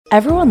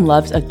Everyone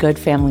loves a good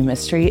family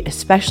mystery,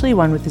 especially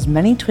one with as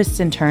many twists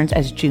and turns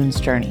as June's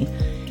Journey.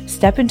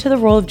 Step into the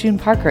role of June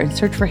Parker and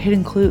search for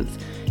hidden clues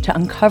to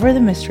uncover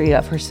the mystery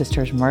of her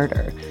sister's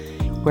murder.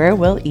 Where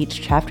will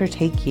each chapter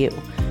take you?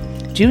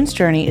 June's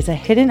Journey is a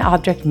hidden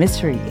object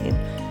mystery game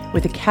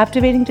with a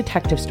captivating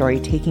detective story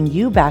taking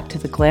you back to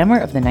the glamour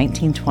of the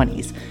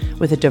 1920s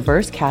with a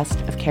diverse cast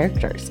of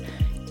characters.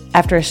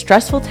 After a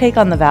stressful take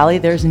on the Valley,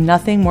 there's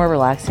nothing more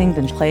relaxing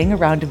than playing a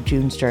round of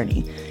June's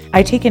Journey.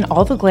 I take in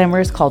all the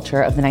glamorous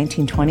culture of the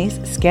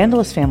 1920s,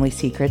 scandalous family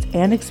secrets,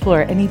 and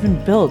explore and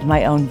even build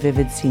my own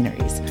vivid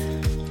sceneries.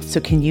 So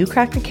can you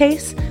crack the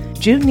case?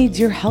 June needs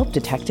your help,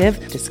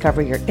 detective.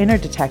 Discover your inner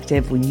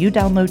detective when you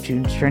download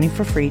June's Journey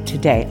for free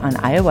today on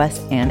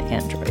iOS and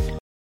Android.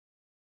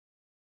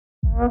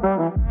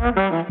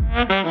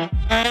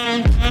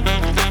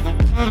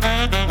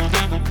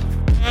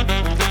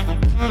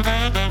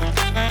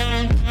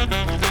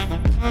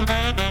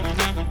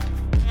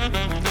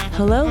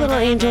 Hello, little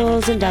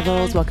angels and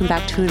devils. Welcome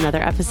back to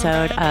another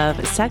episode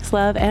of Sex,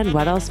 Love, and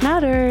What Else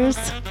Matters.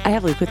 I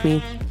have Luke with me.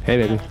 Hey,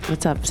 baby.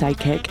 What's up,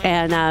 sidekick?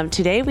 And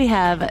today we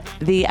have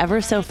the ever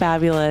so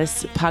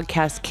fabulous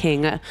podcast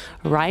king,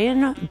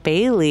 Ryan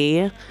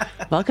Bailey.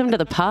 Welcome to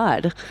the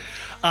pod.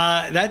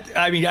 I got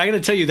to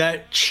tell you,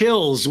 that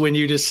chills when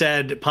you just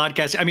said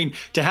podcast. I mean,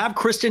 to have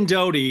Kristen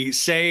Doty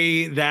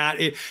say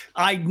that,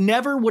 I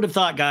never would have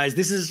thought, guys,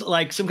 this is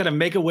like some kind of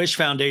Make-A-Wish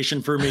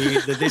Foundation for me,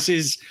 that this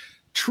is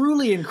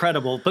truly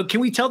incredible. But can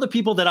we tell the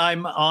people that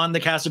I'm on the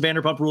cast of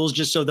Vanderpump Rules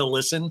just so they'll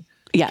listen?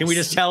 Yes. Can we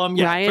just tell them?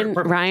 Yeah,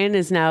 Ryan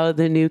is now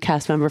the new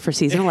cast member for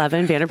season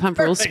 11, Vanderpump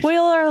Rules.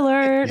 Spoiler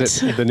alert.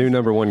 The new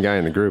number one guy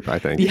in the group, I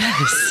think.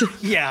 Yes.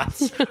 Yeah.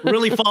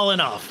 Really fallen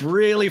off.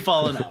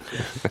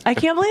 I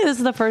can't believe this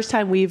is the first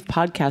time we've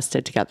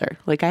podcasted together.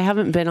 Like, I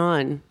haven't been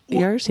on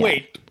yours yet.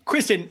 Wait,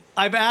 Kristen,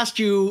 I've asked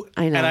you,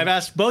 and I've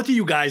asked both of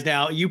you guys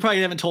now. You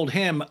probably haven't told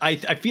him. I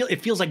feel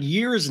it feels like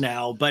years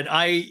now, but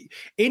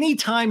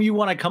anytime you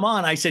want to come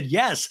on, I said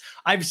yes.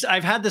 I've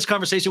had this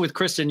conversation with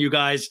Kristen, you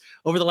guys,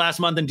 over the last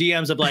month in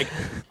DMs of like,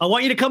 I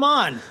want you to come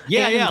on.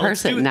 Yeah, in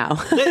person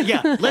now.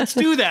 Let's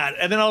do that.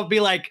 And then I'll be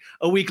like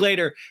a week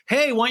later,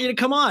 hey, I want you to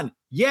come on.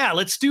 Yeah,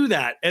 let's do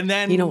that. And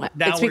then you know what?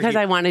 It's because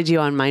I wanted you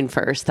on mine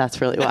first.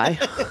 That's really why.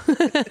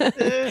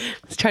 I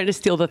was trying to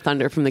steal the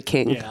thunder from the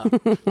king. Yeah.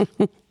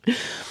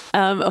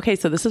 Okay,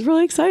 so this is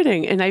really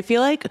exciting. And I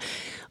feel like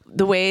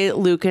the way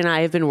Luke and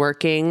I have been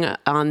working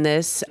on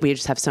this, we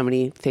just have so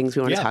many things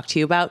we want to talk to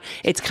you about.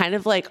 It's kind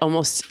of like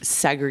almost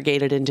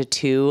segregated into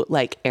two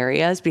like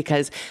areas,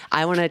 because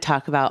I want to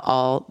talk about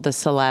all the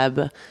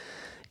celeb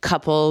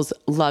couples,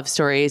 love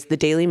stories, the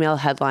Daily Mail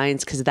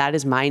headlines, because that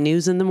is my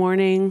news in the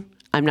morning.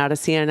 I'm not a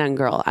CNN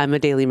girl. I'm a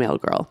Daily Mail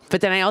girl.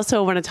 But then I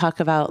also want to talk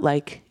about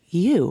like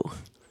you.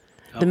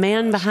 The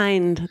man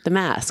behind the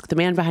mask, the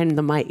man behind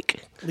the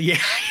mic. Yeah.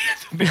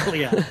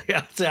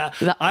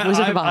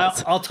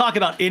 I'll talk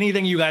about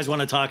anything you guys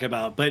want to talk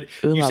about, but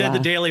you said the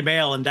Daily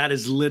Mail, and that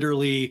is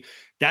literally,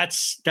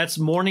 that's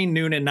morning,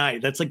 noon, and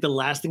night. That's like the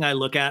last thing I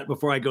look at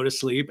before I go to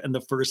sleep, and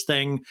the first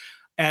thing,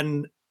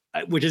 and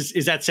which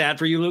is that sad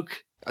for you,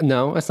 Luke?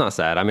 No, it's not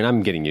sad. I mean,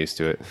 I'm getting used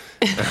to it.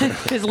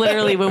 Because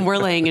literally when we're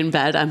laying in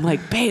bed, I'm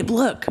like, babe,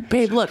 look.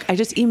 I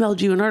just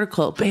emailed you an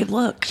article. Babe,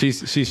 look.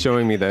 She's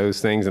showing me those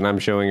things, and I'm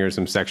showing her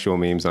some sexual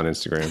memes on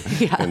Instagram.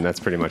 Yeah. And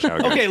that's pretty much how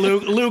it goes. Okay,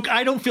 Luke,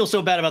 I don't feel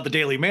so bad about the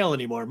Daily Mail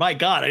anymore. My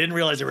God, I didn't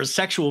realize there were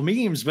sexual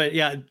memes. But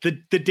yeah,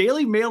 the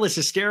Daily Mail is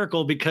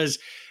hysterical because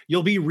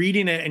you'll be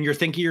reading it and you're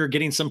thinking you're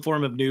getting some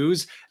form of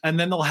news, and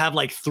then they'll have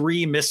like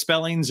 3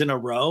 misspellings in a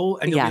row,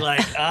 and you'll be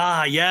like,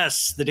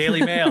 yes, the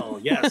Daily Mail.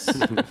 Yes.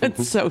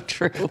 It's so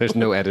true. There's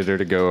no editor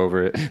to go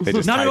over it. They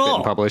just type it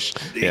and publish.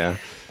 Yeah.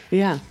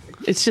 Yeah.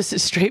 It's just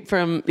straight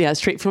from the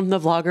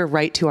vlogger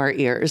right to our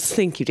ears.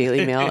 Thank you,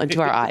 Daily Mail, and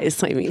to our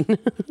eyes, I mean.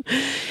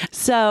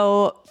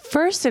 So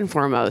first and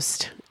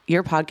foremost,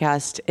 your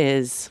podcast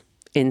is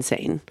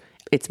insane.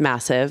 It's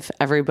massive.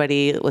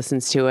 Everybody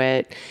listens to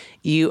it.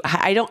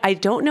 I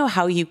don't know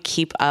how you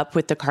keep up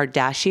with the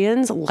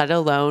Kardashians, let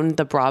alone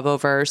the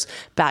Bravoverse,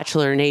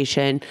 Bachelor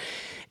Nation,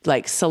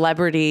 like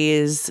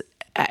celebrities,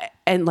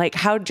 and like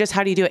how do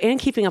you do it, and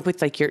keeping up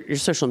with like your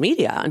social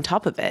media on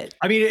top of it?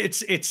 I mean,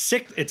 it's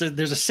sick.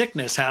 There's a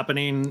sickness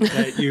happening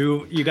that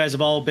you guys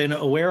have all been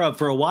aware of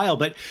for a while.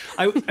 But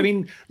I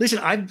mean, listen,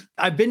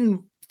 I've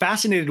been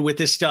fascinated with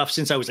this stuff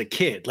since I was a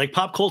kid. Like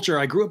pop culture.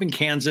 I grew up in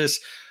Kansas.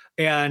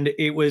 And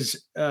it was,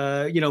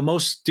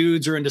 most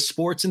dudes are into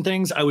sports and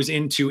things. I was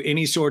into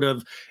any sort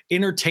of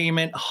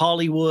entertainment,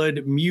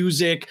 Hollywood,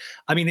 music.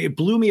 I mean, it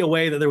blew me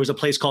away that there was a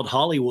place called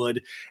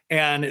Hollywood.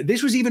 And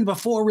this was even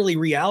before really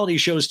reality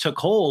shows took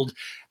hold.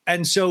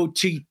 And so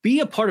to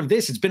be a part of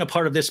this, it's been a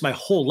part of this my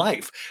whole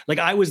life. Like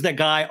I was that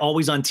guy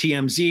always on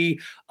TMZ.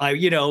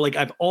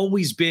 I've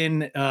always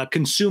been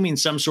consuming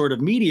some sort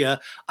of media.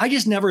 I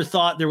just never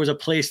thought there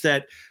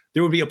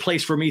would be a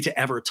place for me to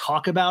ever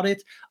talk about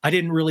it. I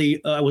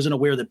wasn't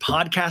aware that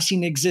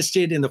podcasting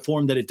existed in the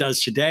form that it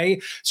does today.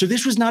 So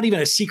this was not even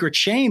a secret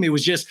shame. It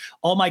was just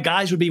all my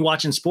guys would be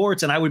watching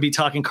sports and I would be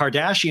talking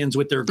Kardashians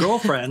with their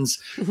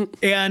girlfriends.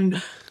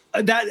 And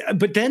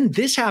but then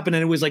this happened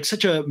and it was like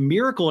such a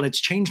miracle and it's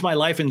changed my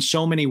life in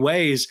so many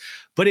ways.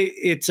 But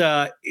it's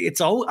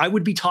all, I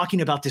would be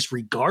talking about this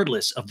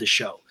regardless of the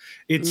show.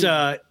 It's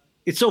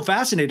so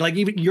fascinating. Like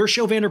even your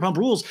show, Vanderpump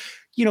Rules,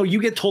 you know,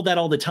 you get told that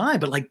all the time,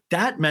 but like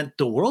that meant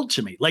the world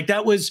to me. Like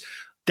that was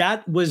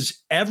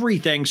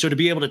everything. So to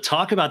be able to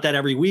talk about that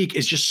every week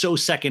is just so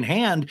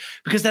secondhand,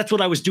 because that's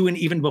what I was doing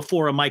even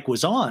before a mic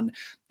was on.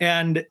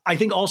 And I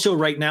think also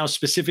right now,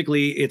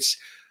 specifically, it's,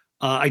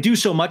 I do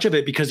so much of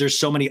it because there's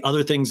so many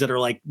other things that are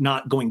like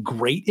not going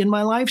great in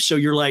my life. So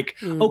you're like,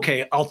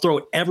 okay, I'll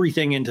throw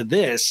everything into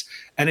this.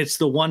 And it's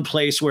the one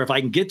place where if I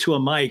can get to a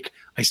mic,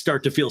 I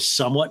start to feel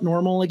somewhat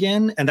normal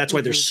again. And that's why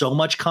there's so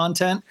much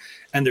content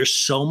and there's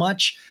so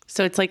much.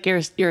 So it's like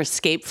your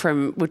escape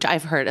from, which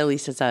I've heard, at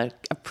least as a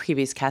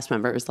previous cast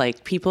member, it was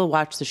like people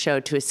watch the show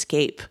to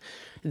escape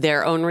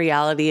their own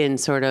reality and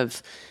sort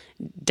of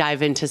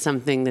dive into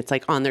something that's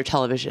like on their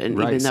television,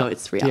 right, even though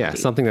it's reality. Yeah,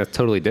 something that's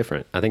totally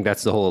different. I think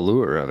that's the whole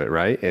allure of it,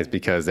 right? Is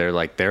because they're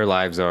like, their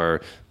lives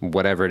are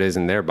whatever it is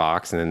in their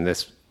box, and then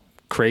this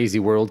crazy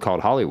world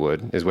called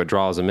Hollywood is what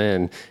draws them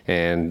in.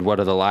 And what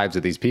are the lives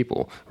of these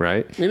people,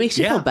 right? It makes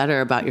you feel better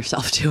about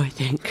yourself too, I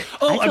think.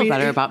 I feel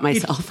better about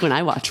myself when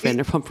I watch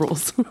Vanderpump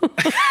Rules.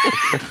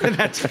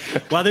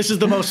 This is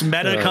the most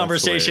meta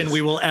conversation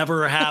we will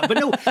ever have. But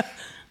no,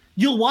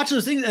 you'll watch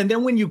those things, and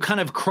then when you kind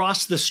of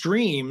cross the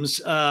streams,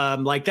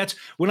 like that's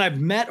when I've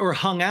met or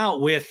hung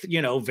out with,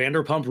 you know,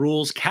 Vanderpump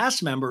Rules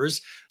cast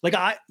members. Like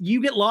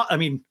you get lost. I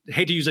mean,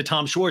 hate to use a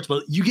Tom Schwartz,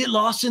 but you get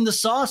lost in the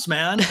sauce,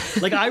 man.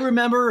 Like I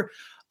remember,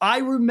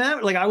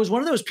 like I was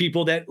one of those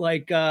people that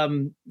like,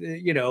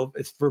 you know,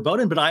 it's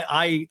verboten, but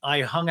I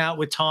hung out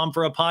with Tom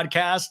for a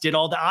podcast, did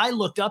all that. I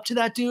looked up to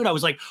that dude. I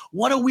was like,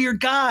 what a weird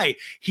guy.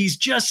 He's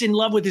just in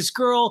love with his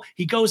girl.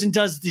 He goes and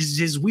does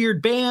his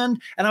weird band.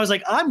 And I was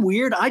like, I'm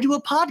weird. I do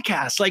a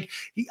podcast. Like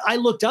I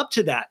looked up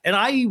to that. And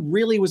I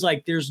really was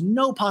like, there's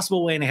no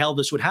possible way in hell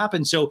this would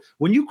happen. So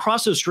when you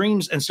cross those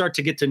streams and start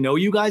to get to know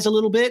you guys a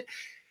little bit,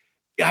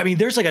 I mean,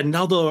 there's like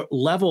another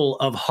level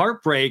of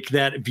heartbreak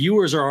that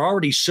viewers are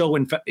already so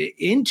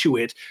into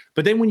it.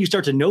 But then when you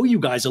start to know you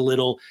guys a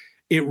little,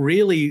 it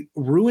really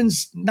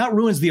not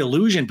ruins the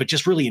illusion, but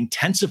just really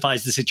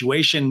intensifies the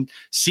situation,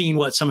 seeing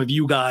what some of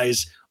you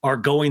guys are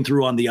going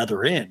through on the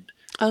other end.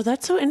 Oh,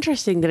 that's so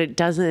interesting that it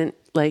doesn't,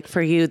 like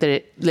for you, that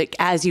it, like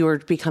as you were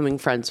becoming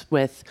friends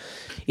with,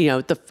 you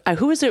know,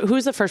 who was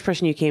the first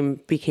person you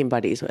became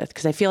buddies with?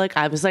 Because I feel like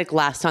I was like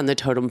last on the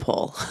totem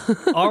pole.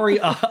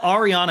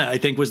 Ariana, I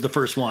think, was the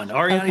first one.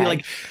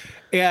 Ariana,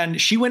 and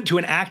she went to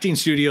an acting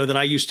studio that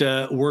I used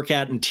to work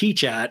at and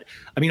teach at.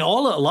 I mean, a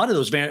lot of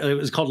those, it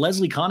was called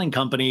Leslie Kahn and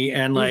Company,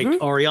 and like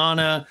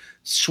Ariana,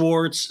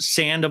 Schwartz,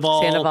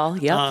 Sandoval,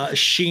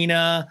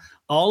 Sheena.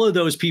 All of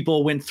those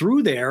people went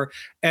through there,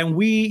 and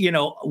we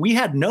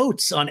had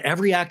notes on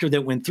every actor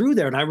that went through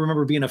there. And I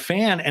remember being a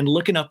fan and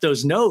looking up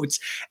those notes,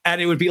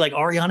 and it would be like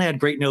Ariana had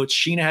great notes,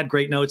 Sheena had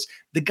great notes.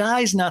 The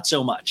guys, not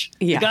so much.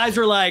 Yeah. The guys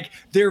were like,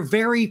 they're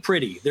very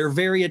pretty, they're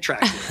very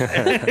attractive.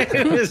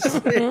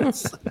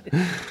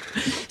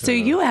 So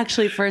you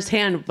actually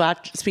firsthand,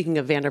 speaking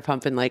of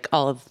Vanderpump and like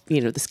all of,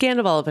 you know, the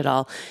scandal of it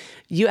all,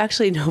 you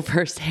actually know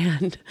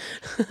firsthand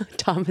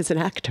Tom is an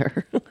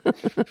actor.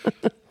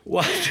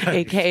 What?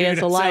 AKA as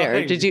a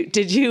liar. Did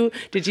you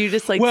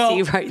just like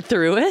see right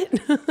through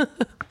it?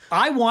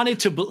 I wanted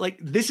to, like,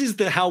 this is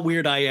how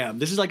weird I am.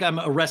 This is like I'm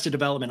Arrested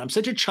Development. I'm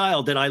such a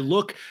child that I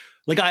look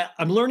like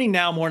I'm learning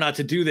now more not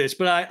to do this,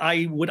 but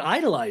I would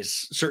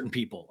idolize certain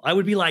people. I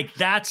would be like,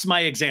 that's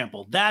my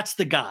example. That's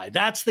the guy.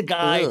 That's the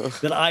guy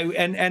that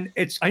and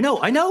it's, I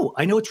know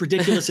it's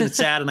ridiculous and it's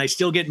sad. And I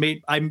still get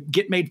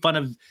made fun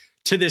of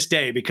to this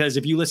day, because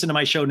if you listen to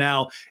my show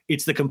now,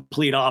 it's the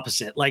complete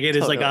opposite. Like it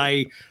is like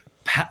I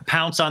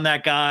pounce on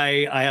that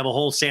guy. I have a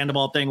whole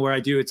Sandoval thing where I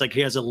do, it's like he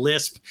has a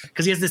lisp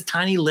because he has this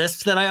tiny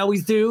lisp that I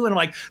always do. And I'm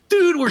like,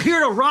 dude, we're here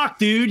to rock,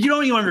 dude. You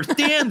don't even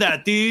understand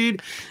that,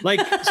 dude.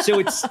 Like, so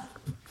it's,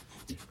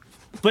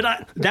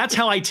 but that's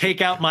how I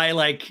take out my,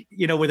 like,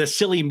 you know, with a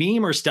silly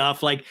meme or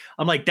stuff. Like,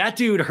 I'm like, that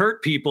dude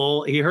hurt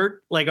people. He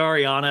hurt like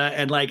Ariana.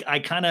 And like, I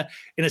kind of,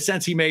 in a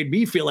sense, he made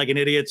me feel like an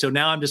idiot. So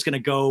now I'm just going to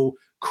go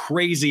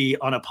crazy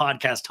on a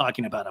podcast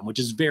talking about him, which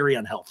is very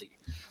unhealthy.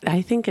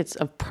 I think it's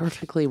a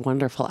perfectly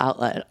wonderful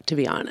outlet, to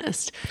be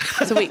honest.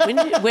 So wait,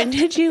 when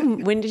did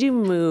you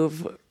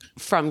move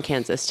from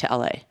Kansas to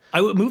LA?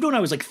 I moved when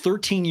I was like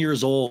 13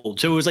 years old.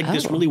 So it was like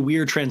this really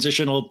weird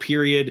transitional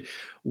period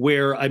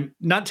where I'm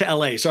not to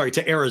LA, sorry,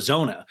 to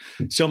Arizona.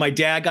 So my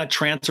dad got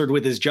transferred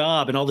with his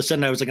job, and all of a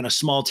sudden I was like in a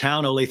small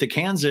town, Olathe,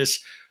 Kansas.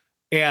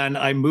 And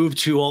I moved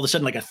to all of a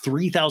sudden like a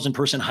 3,000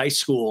 person high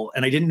school,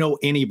 and I didn't know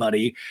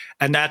anybody.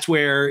 And that's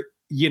where,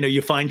 you know,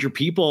 you find your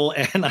people.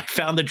 And I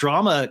found the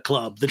drama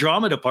club, the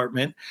drama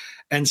department,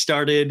 and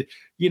started,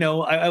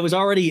 I was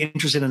already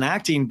interested in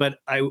acting, but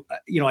I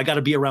got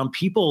to be around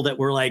people that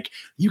were like,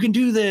 you can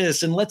do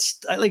this. And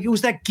it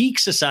was that geek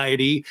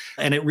society.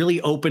 And it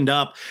really opened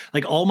up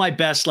like all my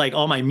best, like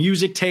all my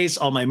music tastes,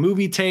 all my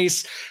movie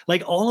tastes,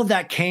 like all of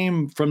that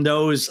came from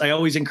those. I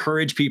always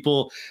encourage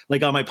people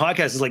like on my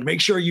podcast is like,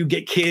 make sure you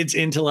get kids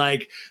into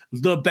like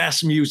the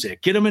best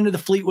music, get them into the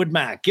Fleetwood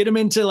Mac, get them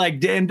into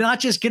like, and not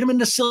just get them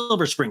into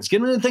Silver Springs,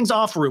 get them into things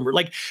off Rumor.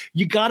 Like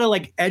you got to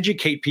like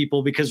educate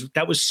people because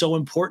that was so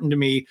important to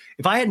me.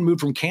 If I hadn't moved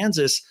from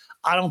Kansas,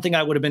 I don't think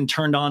I would have been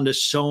turned on to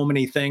so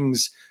many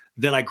things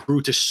that I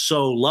grew to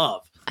so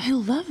love. I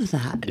love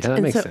that. Yeah,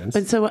 that makes sense.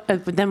 But so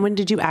then when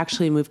did you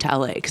actually move to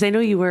LA? Because I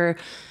know you were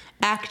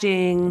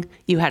acting,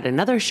 you had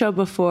another show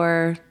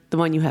before the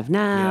one you have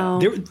now.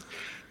 Yeah.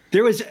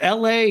 There was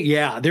LA.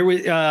 Yeah, there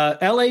was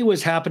LA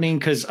was happening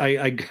because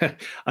I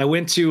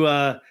went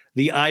to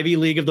the Ivy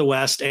League of the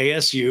West,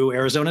 ASU,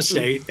 Arizona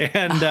State,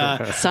 and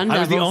I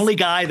was the only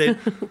guy that.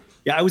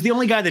 Yeah, I was the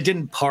only guy that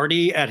didn't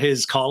party at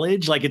his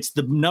college. Like it's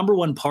the number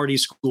one party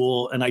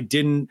school, and I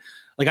don't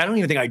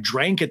even think I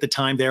drank at the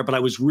time there, but I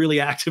was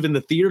really active in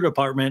the theater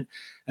department.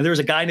 And there was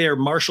a guy there,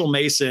 Marshall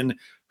Mason,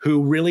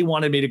 who really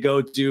wanted me to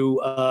go do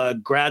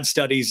grad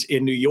studies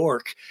in New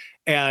York.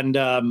 And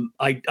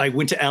I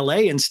went to LA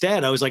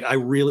instead. I was like, I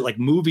really like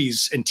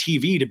movies and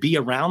TV. To be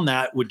around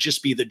that would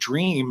just be the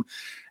dream.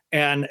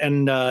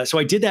 And so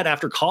I did that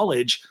after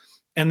college.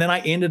 And then I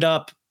ended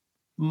up,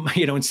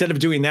 instead of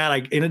doing that,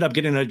 I ended up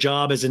getting a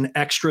job as an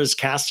extras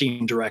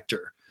casting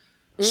director.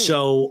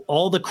 So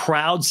all the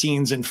crowd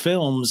scenes in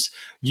films,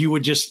 you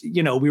would just,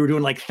 we were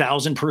doing like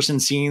 1,000-person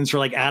scenes for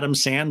like Adam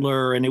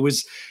Sandler. And it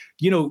was,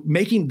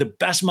 making the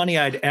best money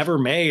I'd ever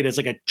made as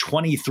like a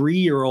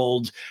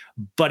 23-year-old,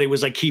 but it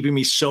was like keeping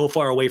me so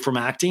far away from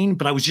acting.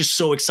 But I was just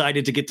so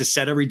excited to get to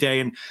set every day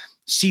and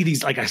see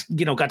these, like, I,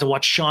 got to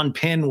watch Sean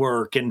Penn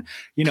work and,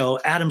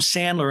 Adam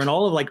Sandler and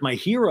all of like my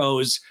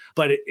heroes,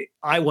 but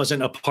I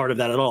wasn't a part of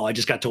that at all. I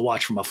just got to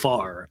watch from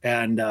afar.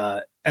 And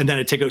then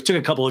it took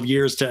a couple of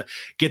years to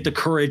get the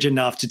courage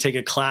enough to take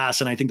a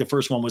class. And I think the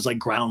first one was like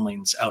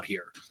Groundlings out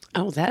here.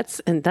 Oh, that's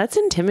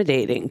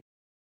intimidating.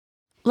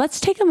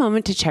 Let's take a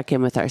moment to check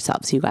in with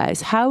ourselves, you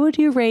guys. How would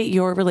you rate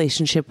your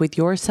relationship with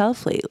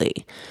yourself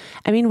lately?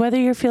 I mean, whether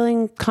you're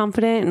feeling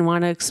confident and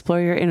want to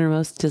explore your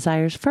innermost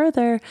desires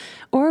further,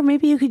 or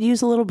maybe you could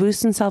use a little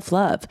boost in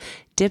self-love.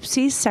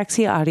 Dipsea's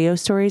sexy audio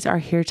stories are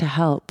here to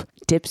help.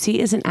 Dipsea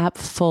is an app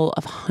full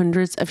of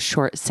hundreds of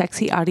short,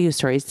 sexy audio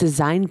stories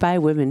designed by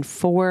women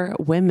for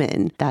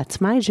women.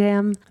 That's my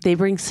jam. They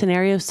bring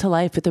scenarios to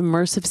life with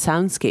immersive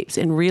soundscapes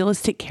and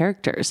realistic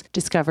characters.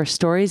 Discover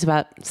stories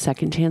about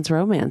second chance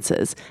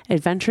romances,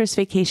 adventurous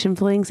vacation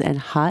flings, and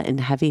hot and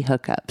heavy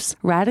hookups.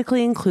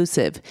 Radically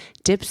inclusive,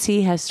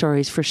 Dipsea has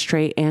stories for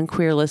straight and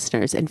queer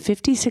listeners, and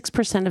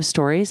 56% of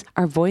stories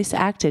are voice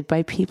acted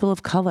by people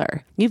of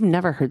color. You've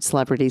never heard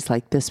celebrities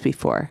like this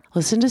before.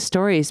 Listen to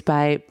stories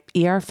by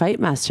ER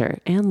Fightmaster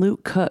and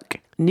Luke Cook.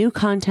 New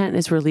content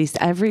is released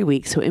every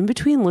week, so in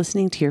between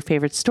listening to your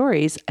favorite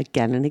stories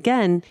again and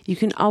again, you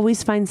can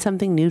always find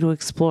something new to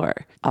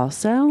explore.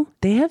 Also,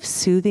 they have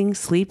soothing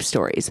sleep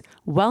stories,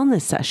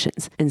 wellness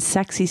sessions, and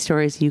sexy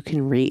stories you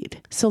can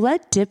read. So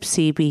let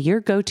Dipsea be your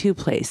go-to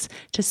place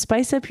to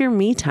spice up your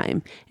me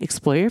time,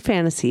 explore your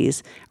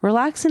fantasies,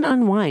 relax and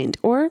unwind,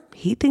 or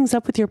heat things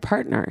up with your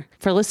partner.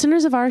 For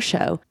listeners of our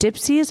show,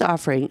 Dipsea is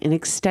offering an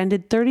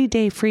extended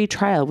 30-day free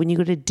trial when you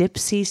go to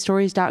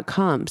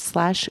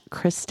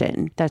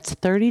dipseastories.com/Kristen. That's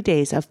 30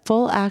 days of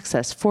full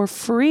access for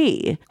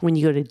free when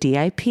you go to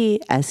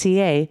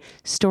DIPSEA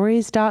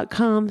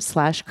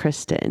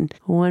stories.com/Kristen.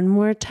 One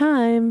more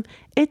time,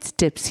 it's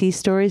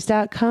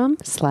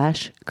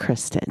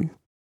dipseastories.com/Kristen.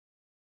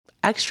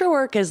 Extra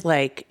work is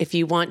like, if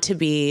you want to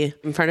be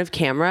in front of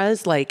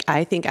cameras, like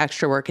I think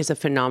extra work is a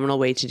phenomenal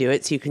way to do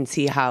it. So you can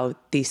see how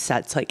these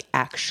sets like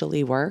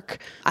actually work.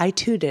 I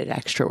too did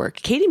extra work.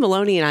 Katie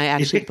Maloney and I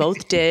actually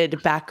both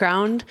did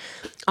background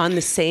on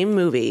the same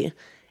movie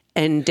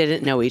and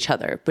didn't know each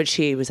other, but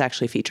she was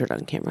actually featured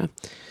on camera.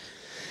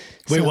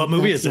 Wait, so what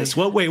movie is this?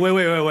 What? Wait.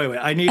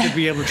 I need to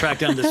be able to track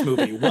down this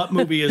movie. What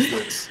movie is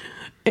this?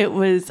 It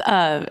was,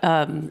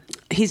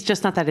 He's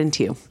Just Not That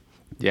Into You.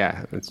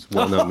 Yeah, it's a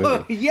well-known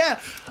movie. Yeah.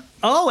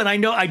 Oh, and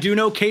I do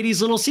know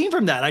Katie's little scene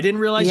from that. I didn't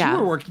realize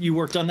you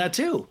worked on that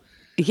too.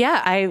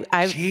 Yeah, I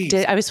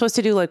was supposed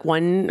to do like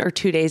 1 or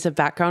 2 days of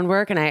background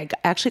work, and I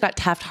actually got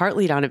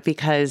Taft-Hartley'd on it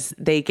because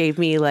they gave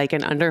me like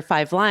an under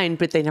 5 line,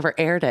 but they never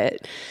aired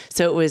it.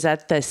 So it was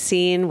at the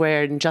scene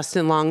where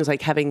Justin Long is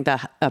like having the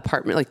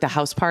apartment, like the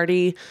house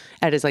party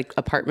at his like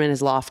apartment,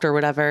 his loft or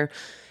whatever.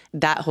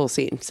 That whole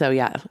scene. So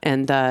yeah.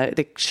 And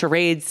the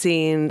charade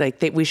scene,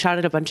 like we shot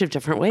it a bunch of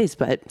different ways,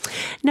 but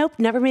nope,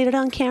 never made it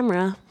on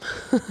camera.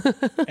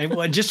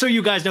 And just so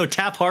you guys know,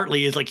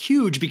 Taft-Hartley is like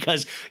huge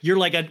because you're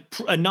like a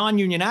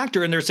non-union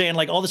actor, and they're saying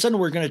like all of a sudden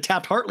we're going to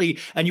Taft-Hartley,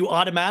 and you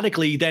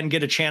automatically then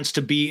get a chance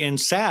to be in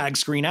SAG,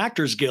 Screen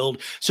Actors Guild.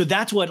 So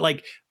that's what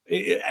like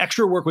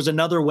extra work was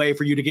another way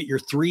for you to get your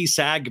 3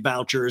 SAG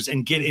vouchers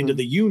and get into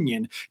the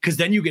union, because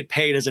then you get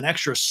paid as an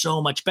extra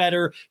so much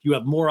better. You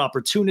have more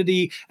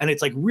opportunity, and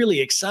it's like really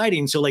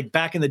exciting. So like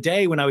back in the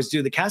day when I was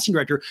doing the casting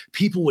director,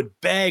 people would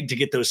beg to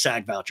get those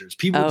SAG vouchers.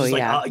 People were just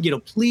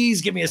like,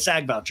 please give me a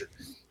SAG voucher.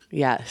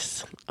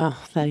 Yes. Oh,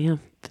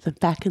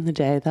 back in the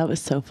day, that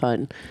was so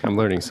fun. I'm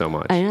learning so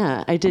much.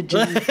 Yeah, I did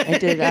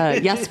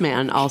Yes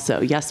Man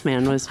also. Yes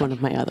Man was one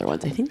of my other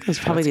ones. I think those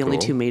probably the only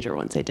 2 major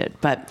ones I did.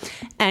 But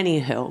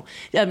anywho,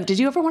 did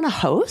you ever want to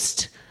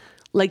host?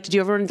 Like, did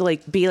you ever want to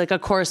like be like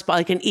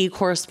an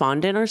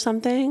e-correspondent or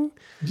something?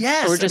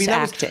 Yes. Or just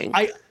acting?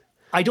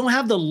 I don't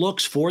have the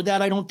looks for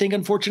that, I don't think,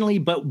 unfortunately,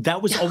 but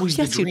that was always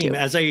the dream.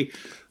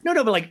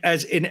 But like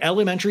as in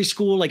elementary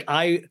school,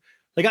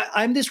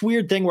 I'm this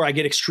weird thing where I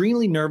get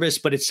extremely nervous,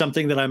 but it's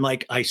something that I'm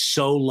like, I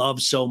so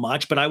love so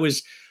much. But I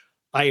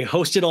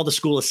hosted all the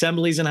school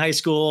assemblies in high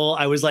school.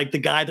 I was like the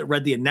guy that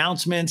read the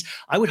announcements.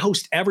 I would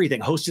host everything,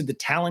 hosted the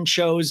talent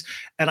shows.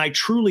 And I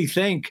truly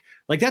think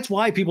like, that's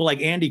why people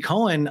like Andy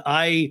Cohen,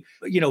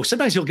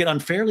 sometimes he'll get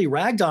unfairly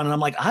ragged on. And I'm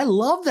like, I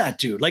love that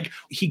dude. Like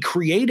he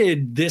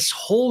created this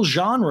whole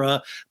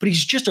genre, but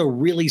he's just a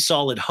really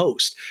solid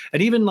host.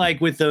 And even like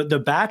with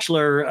the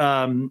Bachelor,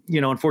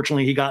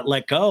 unfortunately he got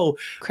let go.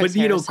 Chris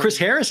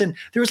Harrison,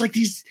 there was like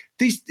these,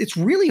 it's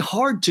really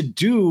hard to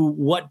do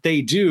what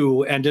they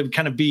do and to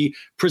kind of be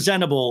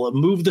presentable,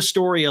 move the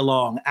story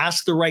along,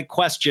 ask the right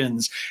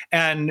questions.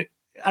 And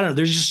I don't know,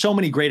 there's just so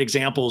many great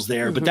examples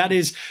there, but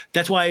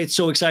that's why it's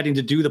so exciting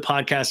to do the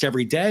podcast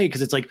every day.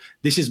 Cause it's like,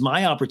 this is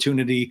my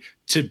opportunity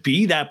to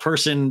be that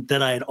person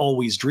that I had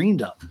always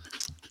dreamed of.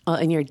 Well,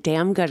 and you're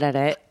damn good at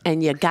it,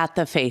 and you got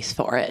the face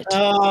for it.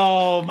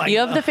 Oh my! You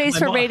have the face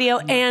for radio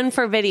and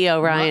for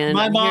video, Ryan.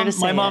 My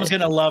mom's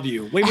gonna love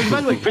you. Wait,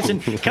 by the way, Kristen,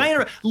 can I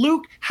interrupt?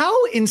 Luke,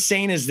 how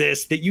insane is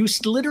this that you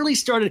literally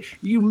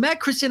you met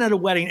Kristen at a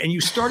wedding and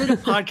you started a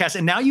podcast,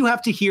 and now you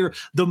have to hear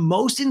the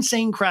most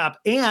insane crap,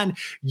 and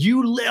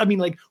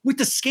with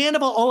the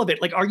scandal, all of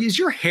it, like, is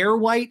your hair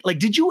white? Like,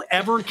 did you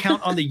ever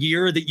count on the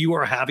year that you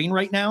are having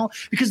right now?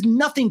 Because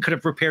nothing could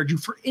have prepared you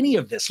for any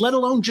of this, let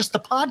alone just the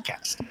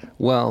podcast.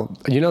 Well,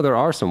 there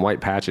are some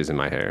white patches in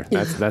my hair.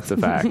 That's a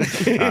fact.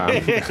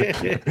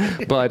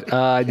 But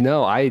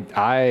no,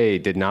 I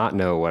did not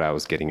know what I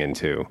was getting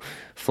into.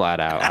 Flat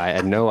out. I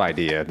had no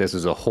idea. This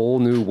was a whole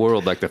new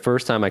world. Like the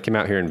first time I came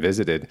out here and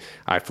visited,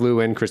 I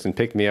flew in, Kristen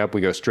picked me up.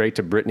 We go straight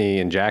to Brittany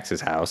and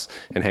Jax's house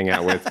and hang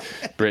out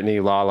with Brittany,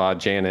 Lala,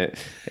 Janet,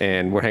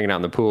 and we're hanging out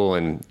in the pool,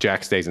 and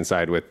Jax stays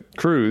inside with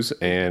Cruz,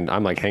 and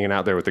I'm like hanging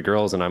out there with the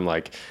girls, and I'm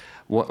like,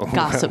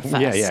 Gossip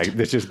fest. Yeah.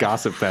 It's just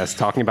gossip fest,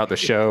 talking about the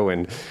show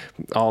and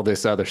all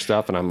this other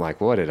stuff. And I'm like,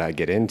 what did I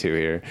get into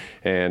here?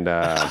 And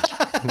I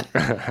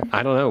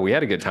don't know. We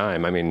had a good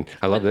time. I mean,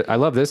 I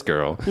love this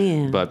girl,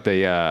 but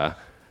the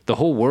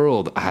whole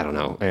world, I don't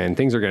know. And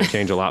things are going to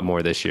change a lot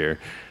more this year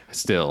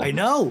still. I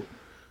know.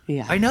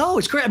 Yeah. I know.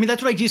 It's great. I mean,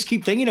 that's what I just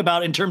keep thinking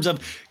about in terms of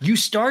you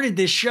started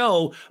this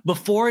show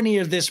before any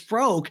of this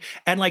broke,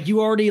 and like you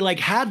already like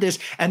had this.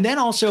 And then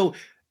also,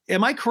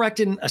 am I correct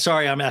in,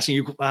 sorry, I'm asking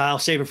you, I'll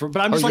save it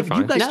but I'm just like,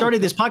 you guys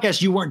started this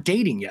podcast, you weren't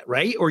dating yet,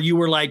 right? Or you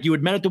were like, you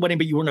had met at the wedding,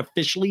 but you weren't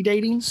officially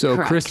dating? So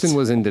correct. Kristen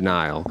was in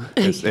denial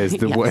is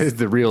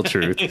the real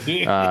truth.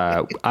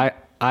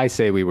 I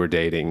say we were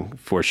dating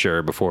for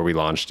sure before we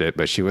launched it,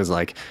 but she was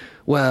like,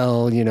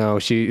 well,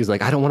 she was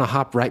like, I don't want to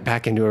hop right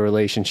back into a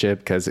relationship,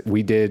 because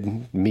we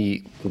did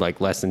meet like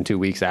less than 2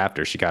 weeks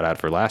after she got out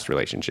of her last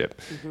relationship.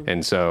 Mm-hmm.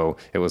 And so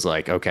it was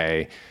like,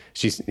 okay,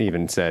 she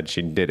even said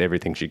she did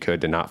everything she could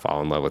to not fall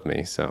in love with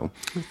me. So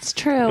it's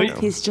true. But,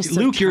 he's just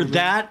Luke. You're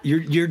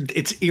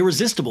it's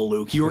irresistible,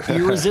 Luke. You're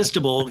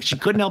irresistible. She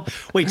couldn't help.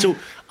 Wait. So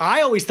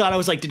I always thought, I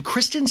was like, did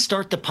Kristen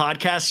start the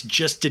podcast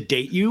just to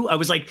date you? I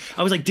was like,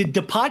 did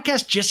the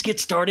podcast just get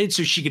started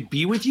so she could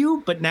be with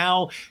you? But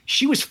now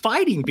she was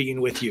fighting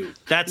being with you.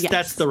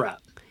 That's the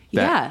rap.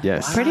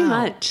 Yes. Pretty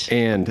much.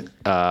 And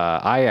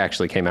I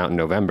actually came out in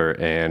November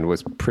and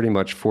was pretty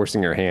much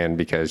forcing her hand,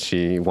 because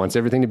she wants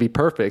everything to be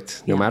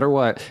perfect no matter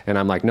what. And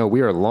I'm like, no,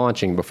 we are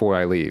launching before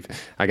I leave.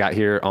 I got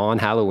here on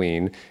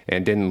Halloween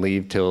and didn't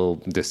leave till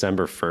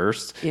December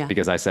 1st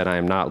because I said I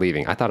am not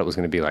leaving. I thought it was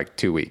going to be like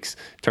 2 weeks.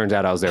 Turns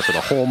out I was there for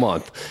the whole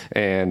month.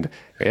 And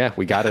yeah,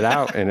 we got it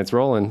out and it's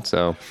rolling.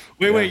 So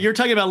wait, you're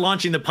talking about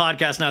launching the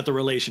podcast, not the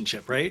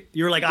relationship, right?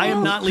 You're like, I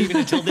am not leaving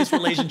until this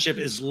relationship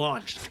is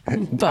launched.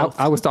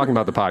 I was talking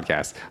about the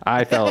podcast.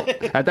 I felt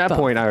at that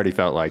point, I already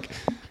felt like,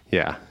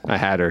 yeah, I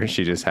had her.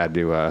 She just had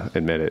to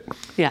admit it.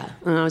 Yeah.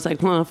 And I was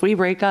like, well, if we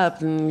break up,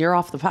 then you're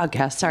off the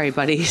podcast. Sorry,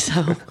 buddy.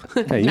 So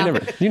hey, you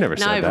never said that.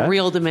 Now I've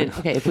reeled him in.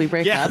 Okay, if we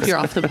break up, you're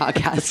off the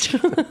podcast.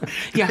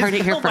 You heard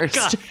it here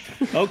first.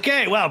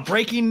 Okay, wow,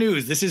 breaking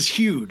news. This is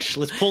huge.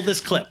 Let's pull this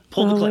clip.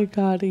 Pull the clip. Oh my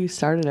God, you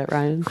started it,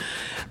 Ryan.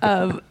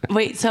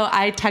 Wait, so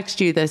I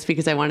texted you this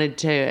because I wanted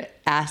to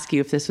ask you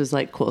if this was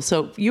like cool.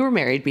 So you were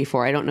married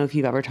before. I don't know if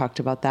you've ever talked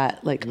about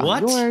that, like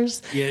what? On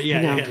yours.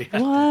 Yeah.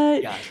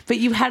 What? Yeah. But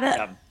you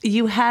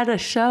had a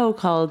show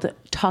called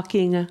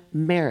Talking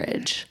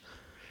Marriage.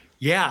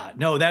 Yeah,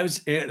 no, that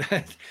was it.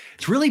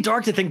 It's really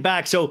dark to think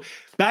back. So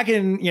back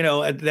in,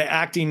 at the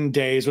acting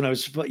days when I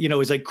was, it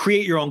was like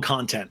create your own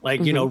content,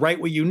 like, write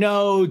what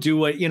do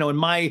what, in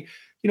my,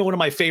 one of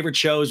my favorite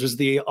shows was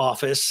The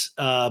Office,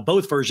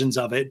 both versions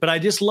of it. But I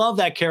just love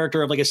that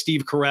character of like a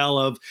Steve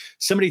Carell, of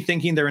somebody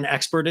thinking they're an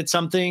expert at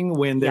something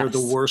when they're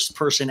the worst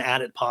person at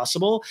it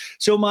possible.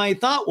 So my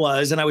thought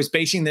was, and I was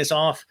basing this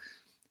off,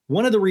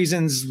 one of the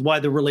reasons why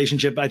the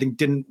relationship I think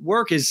didn't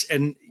work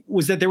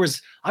was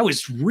that I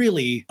was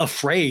really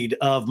afraid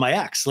of my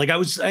ex. Like I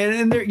was,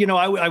 and there,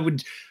 I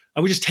would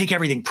just take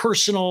everything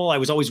personal. I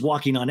was always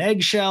walking on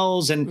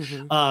eggshells,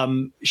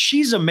 and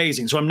she's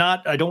amazing. So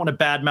I don't want to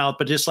badmouth,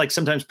 but just like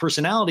sometimes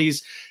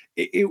personalities,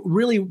 it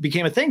really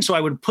became a thing. So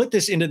I would put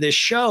this into this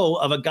show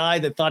of a guy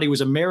that thought he was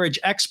a marriage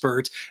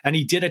expert, and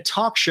he did a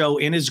talk show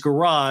in his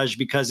garage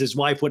because his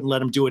wife wouldn't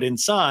let him do it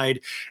inside.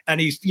 And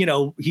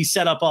he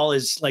set up all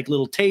his like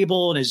little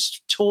table and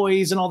his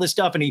toys and all this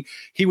stuff. And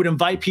he would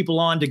invite people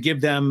on to give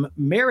them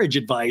marriage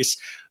advice.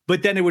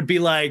 But then it would be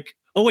like,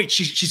 oh wait,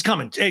 she's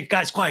coming. Hey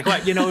guys, quiet,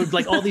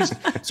 like all these.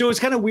 So it was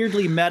kind of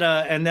weirdly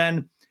meta. And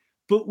then,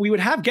 but we would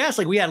have guests,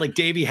 like we had like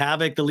Davey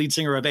Havok, the lead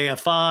singer of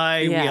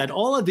AFI. We had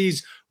all of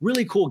these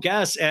really cool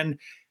guests. And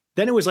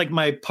then it was like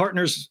my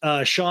partners,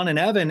 Sean and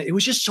Evan. It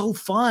was just so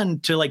fun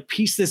to like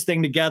piece this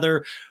thing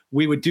together.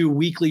 We would do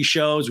weekly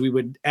shows. We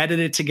would edit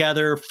it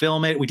together,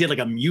 film it. We did like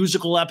a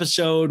musical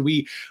episode.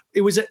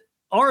 It was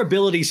our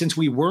ability, since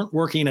we weren't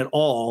working at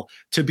all,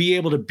 to be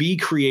able to be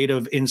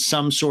creative in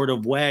some sort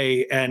of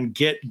way and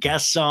get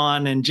guests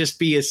on and just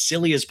be as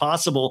silly as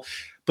possible.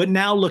 But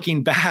now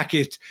looking back,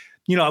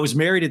 I was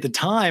married at the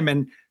time,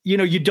 and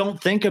you don't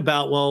think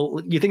about,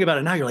 you think about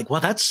it now, you're like,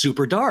 well, that's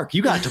super dark.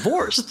 You got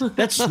divorced.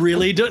 That's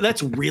really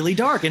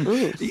dark. And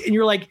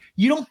you're like,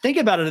 you don't think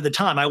about it at the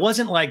time. I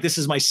wasn't like, this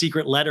is my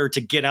secret letter to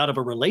get out of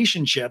a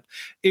relationship.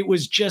 It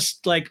was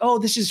just like, oh,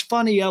 this is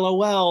funny,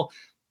 LOL.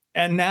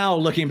 And now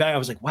looking back, I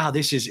was like, wow,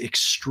 this is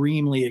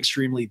extremely,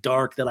 extremely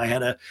dark, that I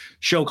had a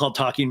show called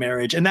Talking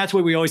Marriage. And that's why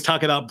we always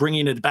talk about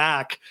bringing it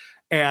back.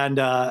 And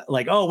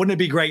like, oh, wouldn't it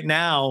be great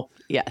now?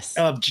 Yes.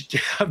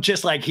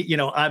 Just like,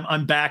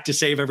 I'm back to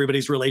save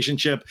everybody's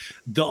relationship,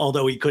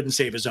 although he couldn't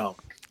save his own.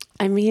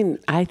 I mean,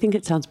 I think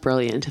it sounds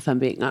brilliant, if I'm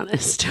being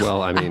honest.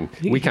 Well, I mean,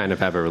 we kind of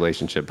have a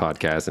relationship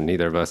podcast, and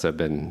neither of us have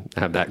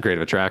that great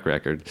of a track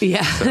record.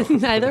 Yeah, so.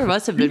 Neither of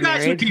us have been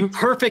married. You guys would be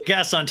perfect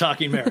guests on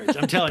Talking Marriage.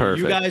 I'm telling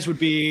you, you guys would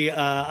be,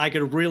 I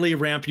could really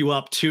ramp you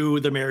up to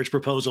the marriage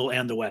proposal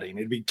and the wedding.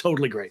 It'd be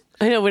totally great.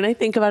 I know, when I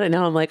think about it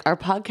now, I'm like, our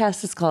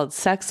podcast is called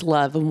Sex,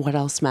 Love, and What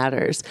Else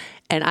Matters.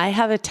 And I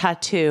have a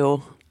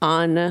tattoo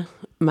on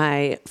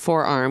my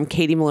forearm.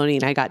 Katie Maloney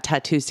and I got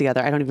tattoos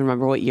together. I don't even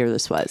remember what year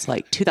this was,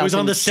 like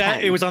 2010.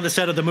 It was on the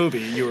set of the movie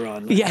you were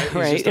on. Yeah,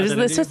 right.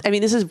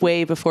 This is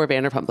way before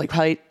Vanderpump, like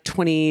probably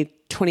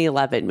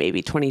 2011,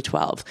 maybe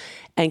 2012.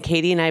 And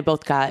Katie and I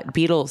both got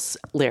Beatles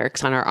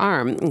lyrics on our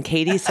arm. And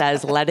Katie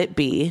says, "Let it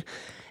be."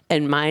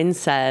 And mine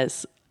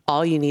says,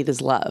 "All you need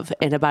is love."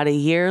 And about a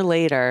year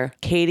later,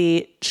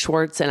 Katie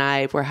Schwartz and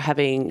I were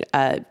having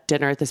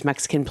dinner at this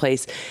Mexican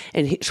place,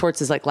 and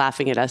Schwartz is like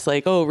laughing at us,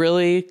 like, "Oh,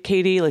 really,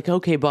 Katie? Like,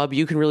 okay, Bob,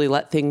 you can really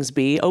let things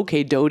be.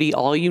 Okay, Dodie,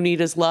 all you need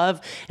is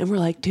love." And we're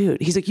like,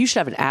 dude, he's like, "You should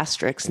have an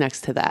asterisk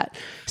next to that."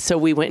 So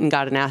we went and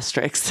got an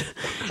asterisk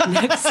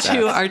next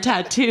to our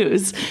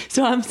tattoos.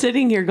 So I'm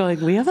sitting here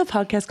going, we have a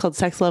podcast called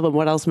Sex, Love, and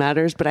What Else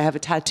Matters, but I have a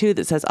tattoo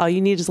that says all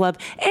you need is love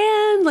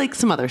and like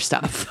some other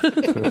stuff.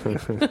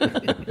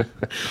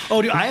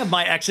 Oh, dude, I have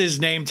my ex's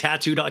name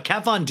tattooed on.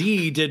 Kat Von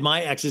D did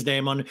my ex's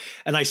name on,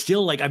 and I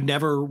still I've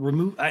never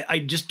removed. I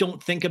just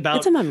don't think about.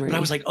 It's a memory. But I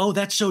was like, oh,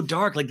 that's so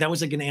dark. Like that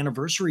was like an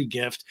anniversary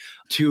gift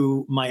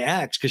to my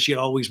ex because she had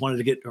always wanted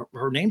to get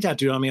her name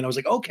tattooed on me, and I was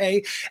like,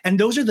 okay. And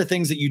those are the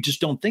things that you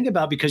just don't think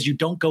about because you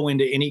don't go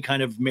into any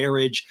kind of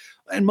marriage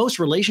and most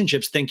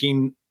relationships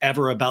thinking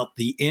ever about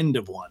the end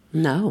of one.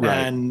 No,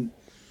 and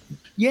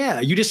yeah,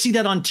 you just see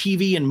that on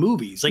TV and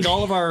movies. Like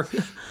all of our.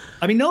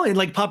 I mean, no, in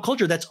like pop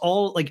culture, that's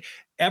all like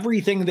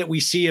everything that we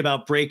see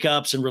about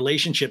breakups and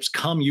relationships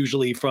come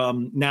usually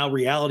from now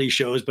reality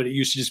shows, but it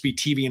used to just be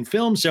TV and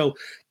film. So,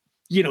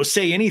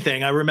 Say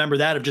Anything. I remember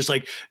that of just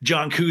like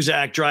John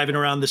Cusack driving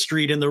around the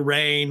street in the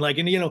rain, like,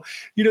 and,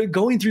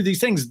 going through these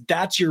things,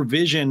 that's your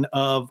vision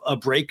of a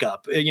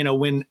breakup,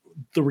 when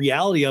the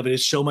reality of it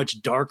is so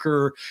much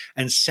darker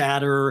and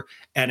sadder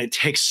and it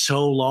takes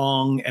so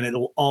long and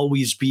it'll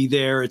always be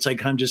there. It's like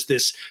kind of just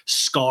this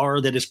scar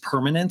that is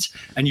permanent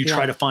and you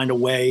try to find a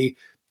way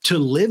to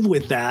live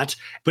with that.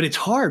 But it's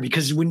hard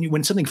because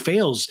when something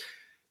fails,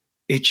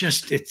 it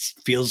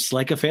feels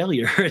like a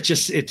failure. It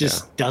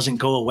just doesn't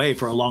go away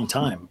for a long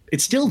time.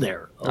 It's still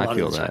there. I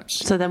feel that.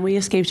 So then we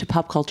escape to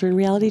pop culture and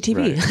reality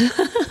TV.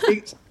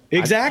 Right.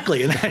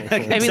 Exactly.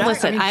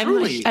 Listen,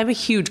 I'm a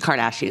huge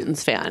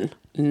Kardashians fan,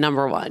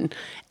 number one.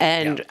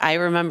 And I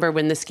remember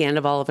when the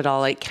scandal of it all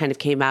like kind of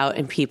came out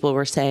and people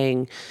were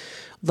saying,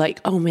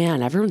 like, oh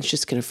man, everyone's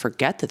just going to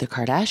forget that the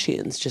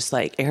Kardashians just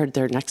like aired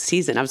their next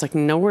season. I was like,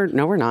 no, we're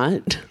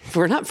not.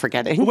 We're not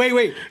forgetting.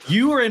 Wait.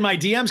 You were in my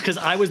DMs because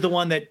I was the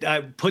one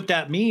that put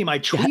that meme. I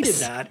tweeted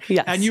that.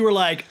 Yes. And you were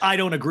like, I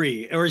don't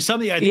agree. Or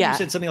something. I think you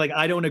said something like,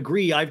 I don't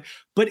agree.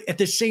 But at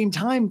the same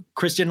time,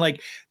 Kristen,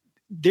 like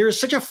there's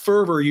such a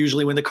fervor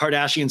usually when the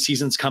Kardashian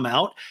seasons come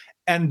out.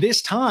 And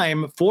this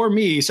time for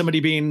me,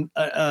 somebody being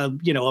a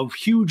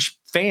huge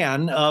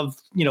fan of,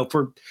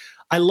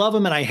 I love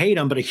them and I hate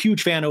them, but a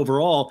huge fan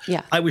overall.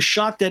 Yeah. I was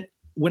shocked that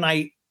when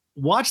I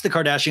watched the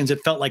Kardashians, it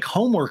felt like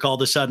homework all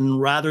of a sudden,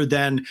 rather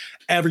than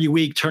every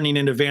week turning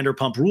into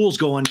Vanderpump Rules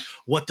going,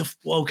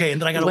 okay. And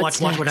then I got to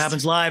watch what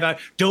happens live.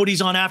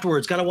 Dodie's on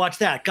afterwards. Got to watch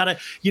that.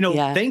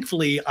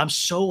 Thankfully I'm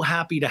so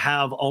happy to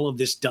have all of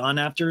this done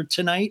after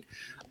tonight.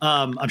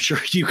 I'm sure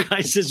you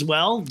guys as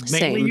well,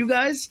 mainly you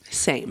guys.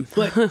 Same.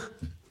 But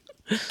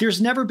there's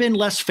never been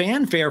less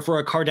fanfare for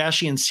a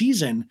Kardashian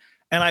season.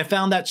 And I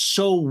found that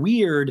so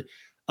weird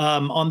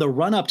on the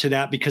run up to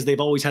that, because they've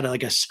always had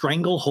a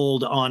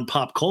stranglehold on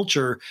pop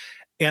culture.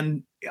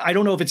 And I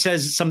don't know if it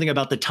says something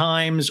about the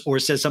times or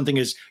says something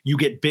as you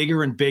get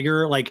bigger and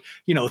bigger,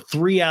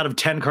 3 out of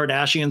 10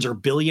 Kardashians are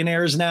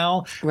billionaires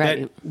now.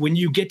 Right. That when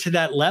you get to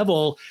that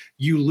level,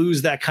 you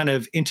lose that kind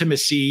of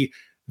intimacy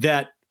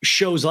that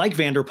shows like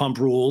Vanderpump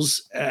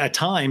Rules at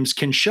times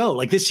can show.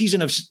 Like this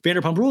season of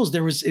Vanderpump Rules,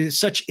 there was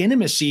such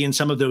intimacy in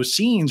some of those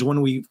scenes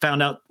when we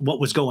found out what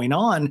was going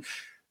on,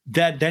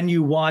 that then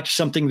you watch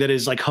something that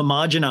is like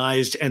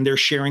homogenized and they're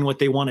sharing what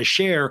they want to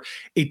share.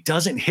 It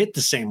doesn't hit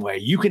the same way.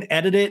 You can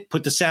edit it,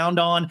 put the sound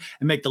on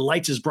and make the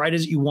lights as bright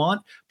as you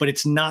want, but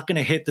it's not going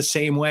to hit the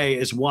same way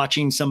as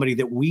watching somebody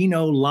that we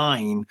know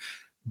lying,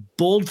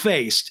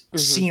 bold-faced,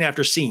 scene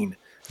after scene.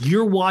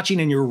 You're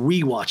watching and you're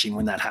rewatching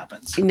when that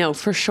happens. No,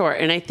 for sure.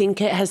 And I think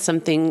it has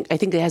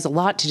a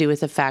lot to do with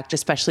the fact,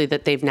 especially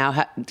that they've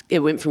now, it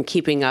went from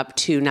Keeping Up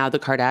to now the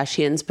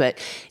Kardashians, but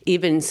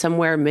even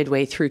somewhere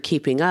midway through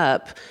Keeping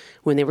Up,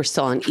 when they were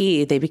still on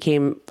E, they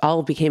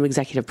all became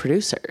executive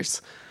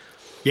producers.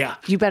 Yeah.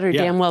 You better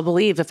damn well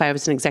believe if I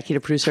was an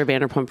executive producer of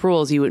Vanderpump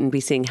Rules, you wouldn't be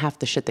seeing half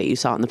the shit that you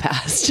saw in the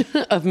past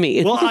of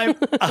me. Well,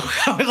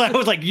 I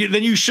was like,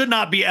 then you should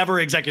not be ever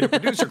executive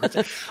producer.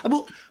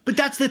 Well, but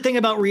that's the thing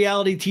about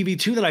reality TV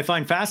too, that I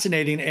find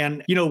fascinating.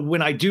 And,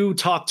 when I do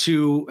talk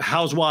to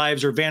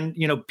housewives or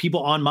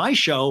people on my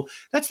show,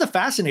 that's the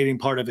fascinating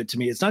part of it to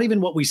me. It's not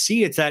even what we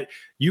see. It's that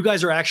you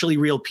guys are actually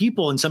real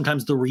people. And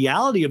sometimes the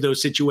reality of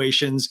those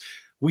situations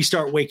we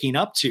start waking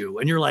up to,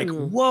 and you're like,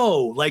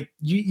 whoa, like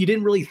you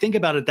didn't really think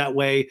about it that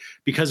way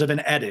because of an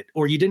edit,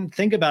 or you didn't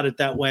think about it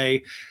that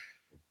way.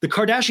 The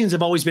Kardashians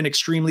have always been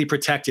extremely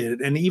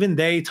protected. And even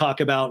they talk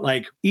about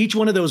like each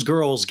one of those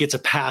girls gets a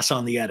pass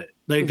on the edit.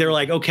 Like they're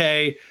like,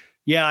 okay,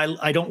 yeah,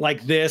 I don't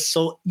like this.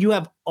 So you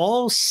have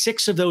all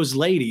 6 of those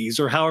ladies,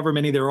 or however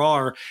many there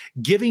are,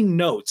 giving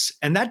notes.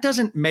 And that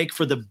doesn't make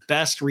for the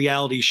best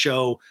reality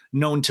show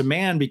known to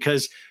man,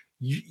 because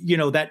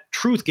that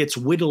truth gets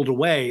whittled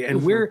away,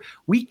 and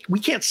we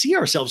can't see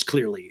ourselves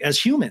clearly as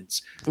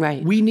humans.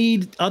 Right. We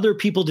need other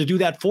people to do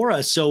that for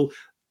us. So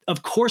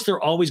of course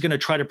they're always going to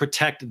try to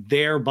protect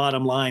their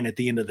bottom line at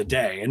the end of the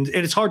day. And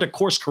it's hard to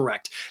course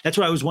correct. That's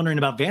what I was wondering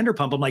about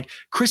Vanderpump. I'm like,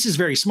 Chris is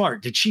very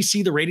smart. Did she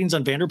see the ratings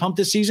on Vanderpump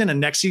this season? And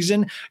next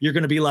season you're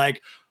going to be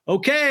like,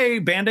 okay,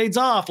 Band-Aids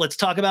off. Let's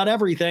talk about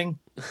everything.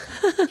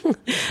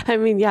 I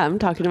mean, yeah, I'm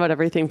talking about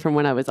everything from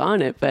when I was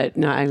on it, but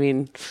no, I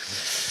mean,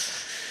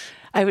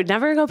 I would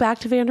never go back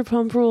to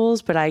Vanderpump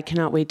Rules, but I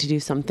cannot wait to do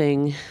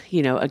something,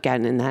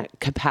 again, in that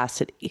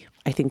capacity.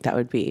 I think that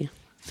would be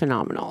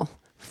phenomenal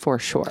for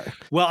sure.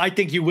 Well, I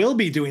think you will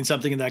be doing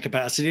something in that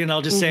capacity, and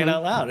I'll just say it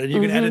out loud, and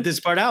you can edit this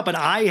part out. But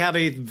I have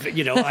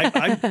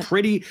I'm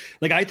pretty,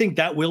 I think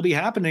that will be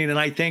happening. And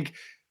I think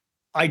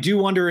I do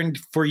wonder, and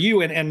for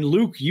you and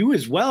Luke, you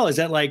as well, is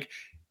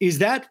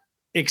that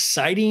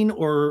exciting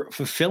or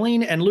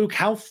fulfilling? And Luke,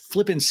 how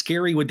flippin'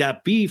 scary would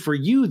that be for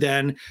you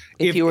then?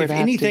 If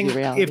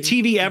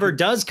TV ever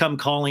does come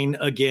calling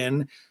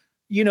again,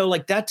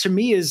 that to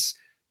me is,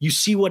 you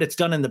see what it's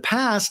done in the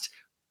past.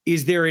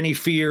 Is there any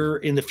fear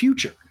in the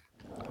future?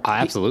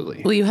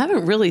 Absolutely. Well, you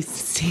haven't really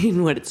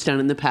seen what it's done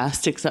in the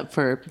past except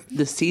for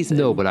this season.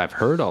 No, but I've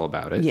heard all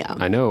about it. Yeah.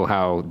 I know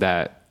how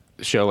that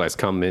show has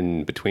come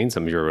in between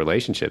some of your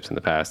relationships in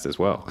the past as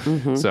well.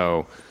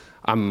 So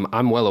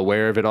I'm well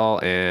aware of it all.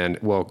 And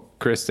well,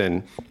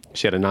 Kristen,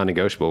 she had a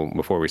non-negotiable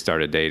before we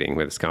started dating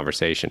with this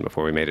conversation,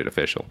 before we made it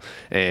official.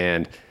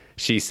 And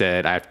she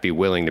said, I have to be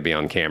willing to be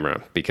on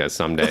camera because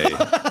someday,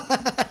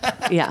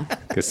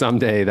 because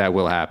someday that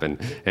will happen.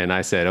 And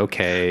I said,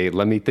 okay,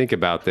 let me think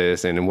about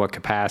this. And in what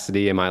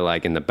capacity am I,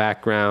 like in the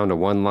background, a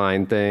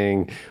one-line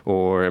thing?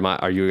 Or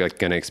are you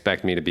going to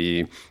expect me to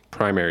be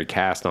primary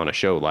cast on a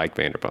show like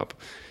Vanderpump?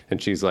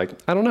 And she's like,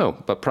 I don't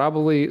know, but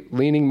probably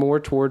leaning more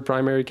toward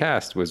primary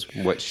cast was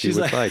what she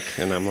would like.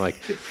 And I'm like,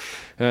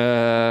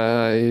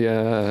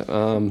 yeah.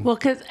 Well,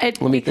 because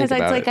it's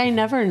like, I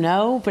never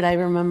know, but I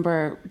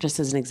remember, just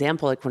as an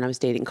example, like when I was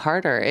dating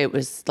Carter, it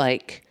was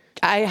like,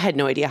 I had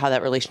no idea how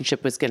that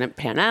relationship was going to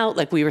pan out.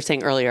 Like we were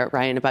saying earlier,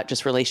 Ryan, about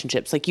just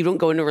relationships. Like you don't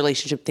go into a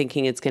relationship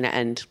thinking it's going to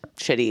end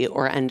shitty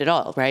or end at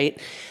all, right?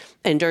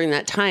 And during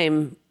that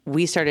time,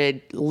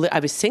 I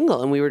was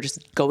single and we were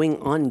just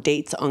going on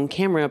dates on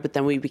camera, but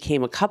then we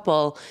became a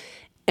couple.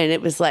 And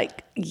it was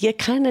like, you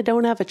kind of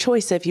don't have a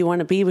choice if you want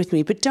to be with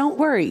me, but don't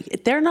worry.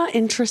 They're not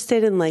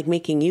interested in like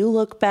making you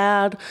look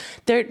bad.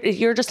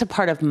 You're just a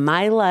part of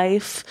my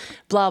life,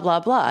 blah,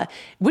 blah, blah,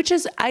 which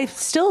is, I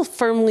still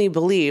firmly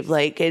believe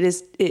like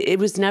it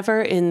was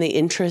never in the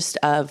interest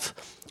of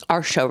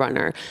our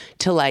showrunner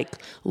to like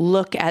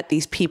look at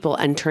these people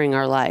entering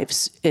our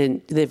lives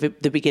in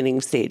the beginning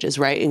stages,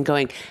 right? And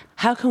going,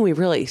 how can we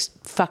really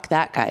fuck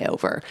that guy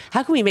over?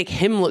 How can we make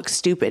him look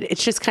stupid?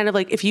 It's just kind of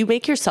like, if you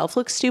make yourself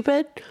look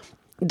stupid,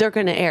 they're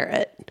going to air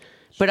it.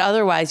 But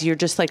otherwise, you're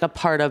just like a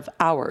part of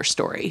our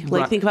story.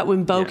 Like think about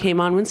when Bo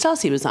came on, when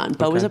Stassi was on.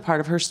 Bo was a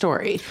part of her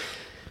story.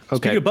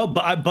 Okay. Speaking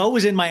of Bo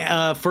was in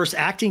my first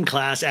acting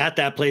class at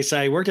that place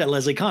I worked at,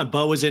 Leslie Kahn.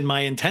 Bo was in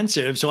my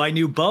intensive, so I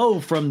knew Bo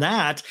from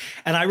that.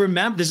 And I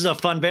remember, this is a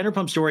fun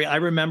Vanderpump story. I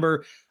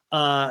remember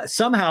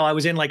somehow I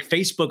was in like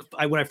Facebook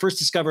when I first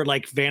discovered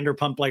like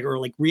Vanderpump,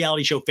 or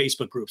reality show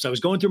Facebook groups. I was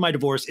going through my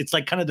divorce. It's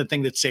like kind of the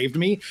thing that saved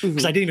me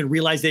because I didn't even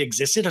realize they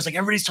existed. I was like,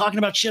 everybody's talking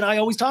about shit I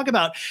always talk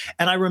about.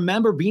 And I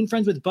remember being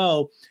friends with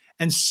Bo,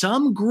 and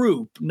some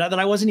group, now that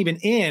I wasn't even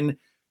in,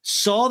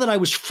 saw that I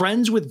was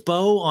friends with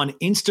Bo on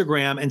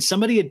Instagram, and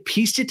somebody had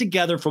pieced it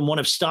together from one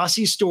of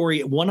Stassi's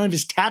story. One of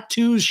his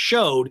tattoos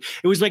showed.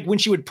 It was like when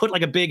she would put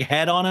like a big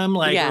head on him, or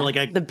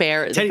like the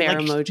bear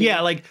emoji. Yeah,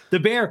 like the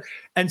bear,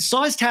 and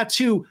saw his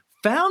tattoo.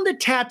 Found a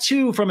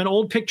tattoo from an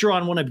old picture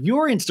on one of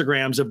your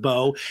Instagrams of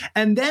Bo,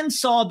 and then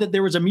saw that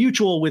there was a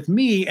mutual with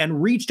me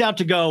and reached out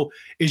to go,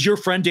 is your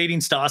friend dating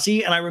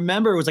Stassi? And I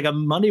remember it was like a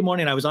Monday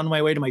morning. I was on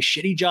my way to my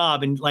shitty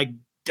job and like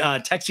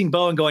texting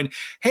Bo and going,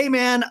 hey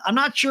man, I'm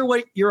not sure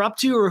what you're up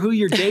to or who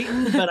you're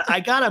dating, but I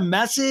got a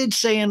message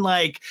saying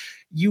like,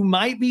 you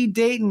might be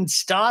dating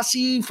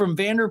Stassi from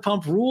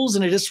Vanderpump Rules.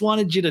 And I just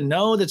wanted you to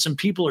know that some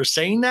people are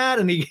saying that.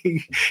 And he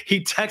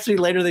texted me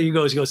later that he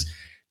goes,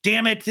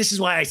 damn it, this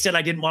is why I said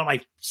I didn't want my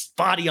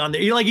body on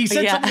there. He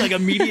said something like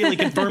immediately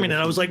confirming it.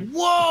 And I was like,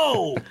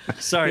 whoa,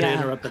 sorry to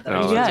interrupt.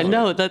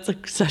 That that's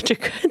like such a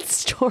good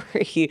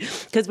story.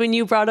 Because when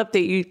you brought up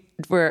that you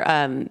were,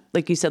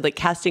 like you said, like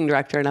casting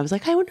director, and I was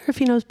like, I wonder if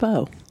he knows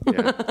Bo.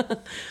 Yeah.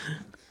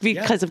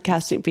 Because of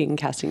being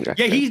casting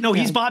director. Yeah, he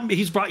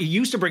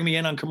used to bring me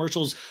in on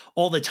commercials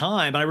all the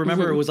time. And I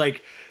remember it was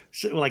like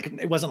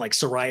it wasn't like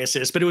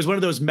psoriasis, but it was one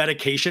of those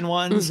medication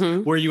ones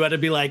where you had to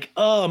be like,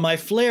 oh, my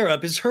flare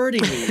up is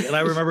hurting me. And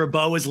I remember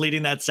Bo was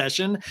leading that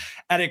session,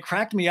 and it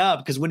cracked me up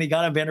because when he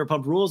got on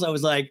Vanderpump Rules, I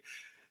was like,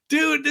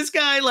 dude, this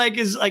guy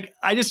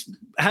I just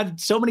had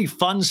so many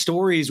fun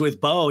stories with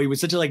Bo. He was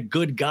such a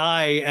good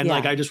guy. And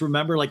I just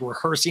remember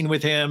rehearsing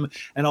with him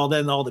and all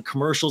the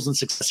commercials and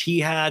success he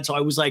had. So I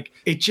was like,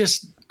 it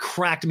just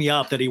cracked me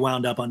up that he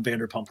wound up on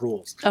Vanderpump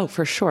Rules. Oh,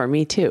 for sure.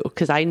 Me too.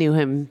 Cause I knew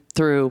him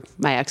through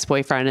my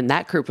ex-boyfriend and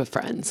that group of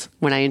friends.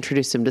 When I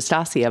introduced him to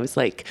Stassi, I was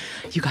like,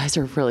 you guys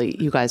are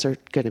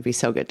going to be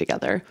so good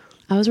together.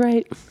 I was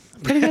right.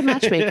 Pretty good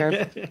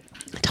matchmaker.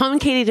 Tom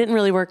and Katie didn't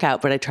really work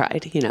out, but I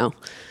tried,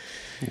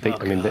 They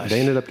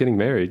ended up getting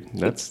married.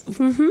 That's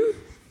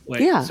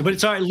Wait, yeah. But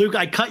sorry, Luke,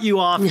 I cut you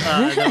off.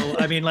 Though.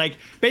 I mean,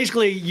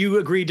 basically, you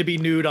agreed to be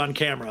nude on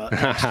camera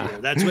next year.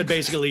 That's what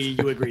basically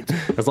you agreed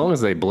to. As long as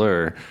they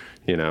blur,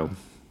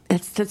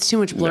 That's too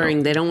much blurring.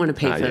 No. They don't want to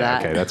pay for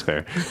that. Okay, that's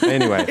fair.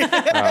 Anyway. They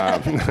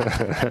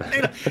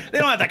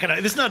don't have that kind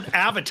of... This is not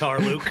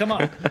Avatar, Luke. Come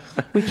on.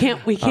 We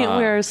can't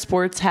wear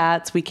sports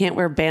hats. We can't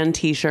wear band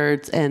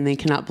T-shirts, and they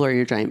cannot blur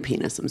your giant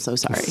penis. I'm so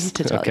sorry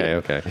to tell you.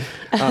 Okay.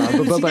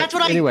 But that's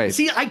what I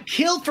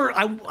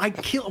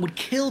would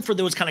kill for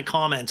those kind of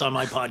comments on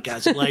my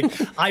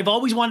podcast. I've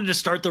always wanted to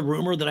start the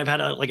rumor that I've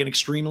had an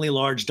extremely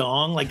large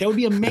dong. That would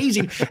be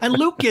amazing. And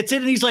Luke gets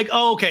it, and he's like,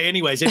 oh, okay,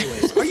 anyways.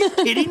 Are you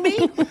kidding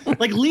me?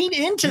 Lean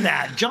into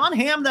that. John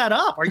Hamm that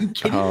up. Are you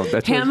kidding me?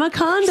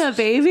 Hamaconda,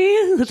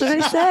 baby. That's what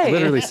I say.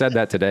 Literally said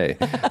that today.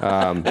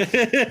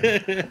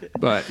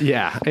 But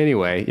yeah,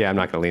 anyway, I'm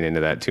not going to lean into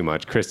that too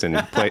much. Kristen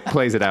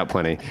plays it out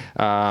plenty.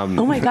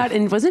 Oh my God.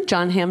 And wasn't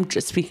John Hamm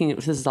just speaking,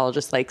 this is all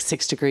just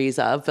 6 degrees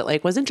of,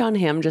 but wasn't John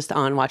Hamm just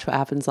on Watch What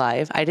Happens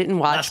Live? I didn't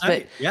watch,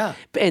 but yeah.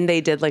 And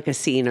they did a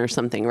scene or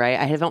something, right?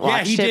 I haven't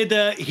watched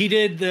it. He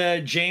did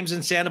the James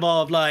and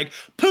Sandoval of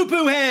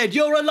poo-poo head,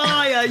 you're a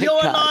liar,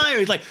 you're a liar.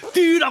 He's like,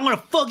 dude, I'm going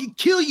to fucking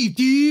kill you,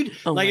 dude.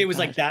 Oh it was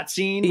that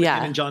scene with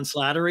him and John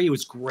Slattery. It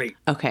was great.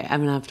 Okay, I'm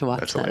gonna have to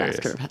watch that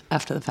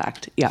after the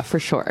fact. Yeah, for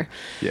sure.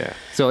 Yeah.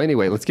 So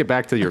anyway, let's get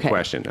back to your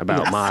question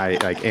about my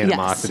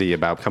animosity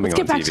about coming on TV.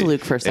 Let's get back to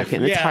Luke for a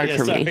second. It's hard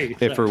for me.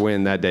 If or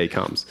when that day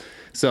comes.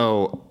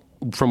 So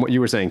from what you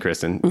were saying,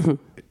 Kristen,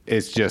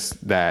 it's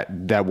just that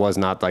was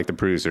not the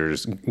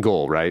producer's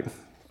goal, right?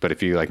 But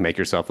if you make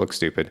yourself look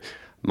stupid,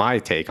 my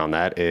take on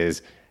that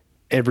is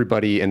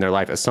everybody in their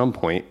life at some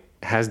point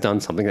has done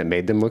something that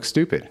made them look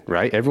stupid,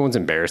 right? Everyone's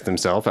embarrassed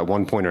themselves at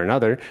one point or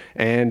another.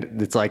 And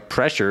it's like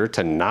pressure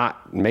to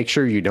not make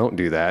sure you don't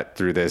do that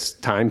through this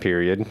time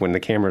period when the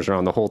cameras are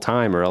on the whole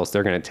time, or else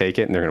they're going to take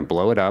it and they're going to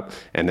blow it up.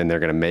 And then they're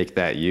going to make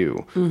that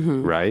you,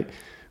 right?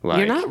 Like,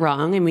 you're not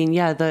wrong. I mean,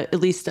 yeah, at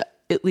least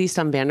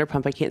on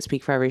Vanderpump, I can't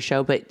speak for every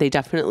show, but they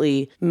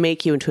definitely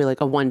make you into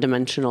like a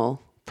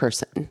one-dimensional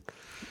person,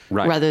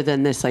 right, rather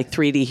than this like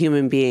 3D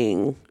human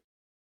being.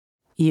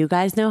 You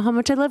guys know how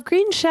much I love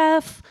Green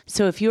Chef.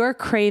 So if you are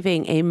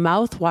craving a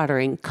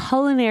mouth-watering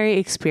culinary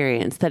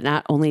experience that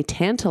not only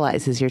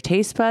tantalizes your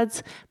taste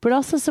buds, but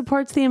also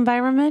supports the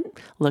environment,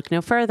 look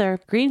no further.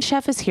 Green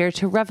Chef is here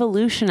to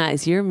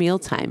revolutionize your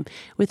mealtime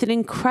with an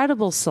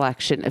incredible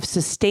selection of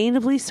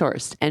sustainably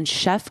sourced and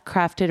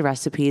chef-crafted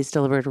recipes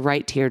delivered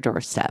right to your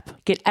doorstep.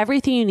 Get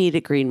everything you need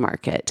at Green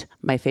Market,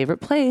 my favorite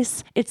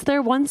place. It's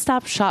their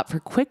one-stop shop for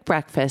quick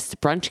breakfasts,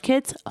 brunch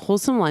kits,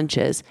 wholesome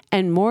lunches,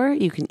 and more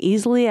you can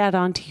easily add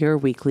on to your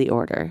weekly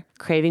order.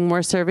 Craving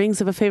more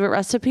servings of a favorite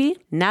recipe?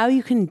 Now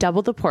you can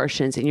double the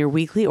portions in your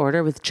weekly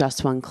order with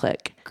just one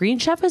click. Green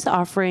Chef is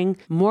offering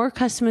more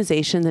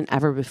customization than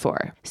ever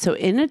before. So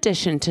in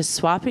addition to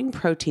swapping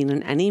protein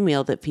in any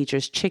meal that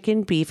features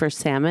chicken, beef, or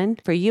salmon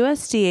for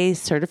USDA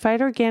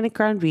certified organic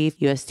ground beef,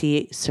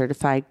 USDA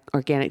certified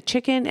organic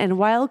chicken, and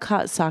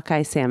wild-caught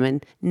sockeye salmon,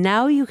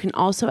 now you can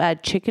also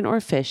add chicken or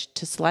fish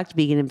to select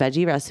vegan and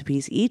veggie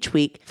recipes each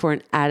week for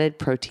an added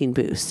protein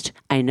boost.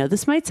 I know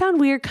this might sound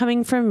weird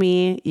coming from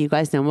me. You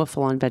guys know I'm a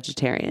full-on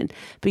vegetarian.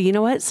 But you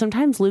know what?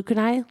 Sometimes Luke and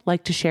I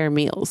like to share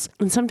meals.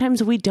 And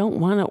sometimes we don't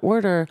want to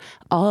order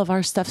all of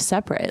our stuff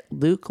separate.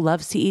 Luke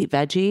loves to eat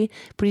veggie,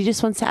 but he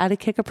just wants to add a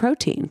kick of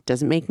protein.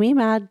 Doesn't make me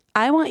mad.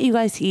 I want you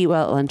guys to eat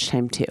well at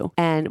lunchtime too.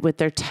 And with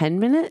their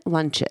 10-minute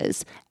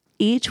lunches,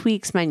 each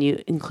week's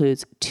menu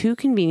includes 2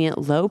 convenient,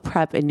 low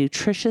prep and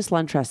nutritious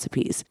lunch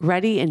recipes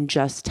ready in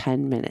just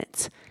 10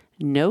 minutes.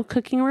 No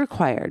cooking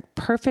required,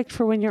 perfect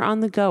for when you're on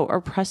the go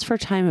or pressed for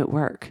time at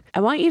work. I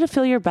want you to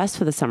feel your best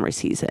for the summer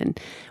season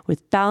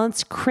with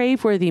balanced,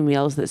 crave-worthy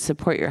meals that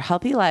support your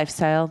healthy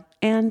lifestyle.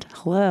 And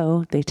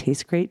hello, they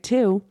taste great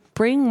too.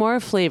 Bring more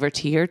flavor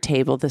to your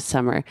table this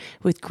summer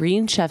with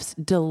Green Chef's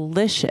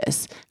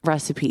delicious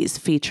recipes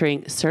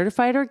featuring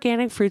certified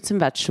organic fruits and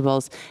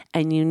vegetables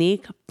and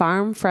unique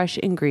farm-fresh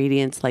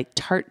ingredients like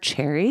tart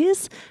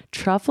cherries,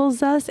 truffle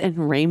zest,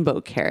 and rainbow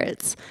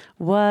carrots.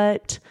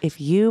 What? If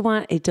you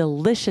want a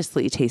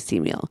deliciously tasty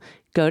meal,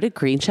 go to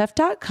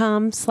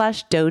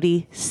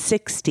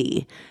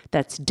greenchef.com/Doty60.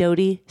 That's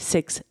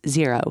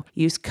Doty60.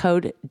 Use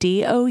code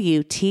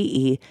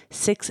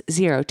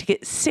DOUTE60 to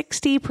get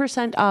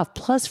 60% off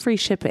plus free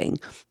shipping.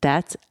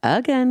 That's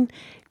again,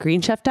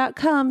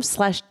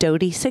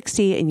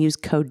 greenchef.com/Doty60 and use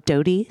code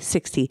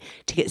Doty60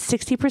 to get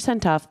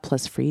 60% off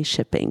plus free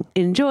shipping.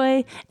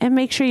 Enjoy, and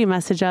make sure you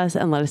message us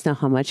and let us know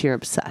how much you're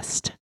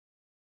obsessed.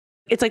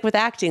 It's like with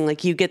acting,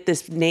 like you get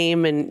this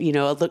name and, you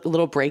know, a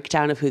little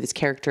breakdown of who this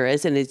character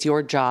is, and it's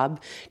your job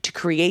to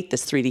create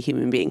this 3D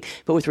human being.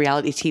 But with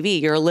reality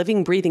TV, you're a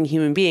living, breathing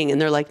human being,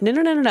 and they're like,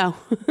 no.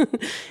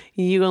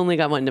 You only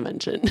got one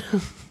dimension.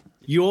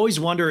 You always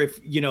wonder if,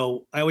 you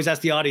know, I always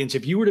ask the audience,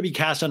 if you were to be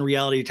cast on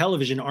reality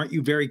television, aren't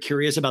you very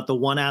curious about the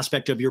one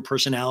aspect of your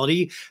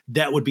personality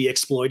that would be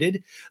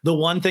exploited? The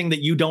one thing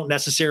that you don't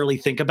necessarily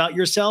think about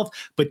yourself,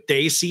 but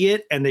they see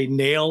it and they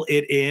nail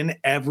it in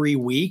every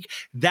week.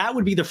 That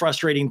would be the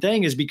frustrating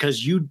thing, is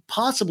because you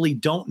possibly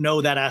don't know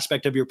that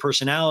aspect of your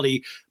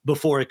personality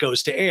before it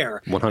goes to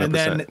air. 100%. And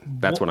then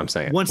that's what I'm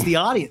saying. Once the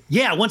audience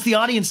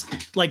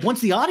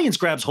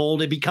grabs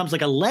hold, it becomes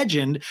like a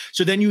legend.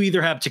 So then you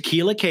either have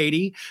Tequila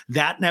Katie,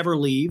 that never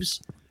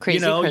leaves. Crazy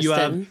Kristen. You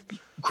have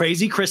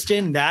Crazy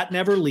Kristen, that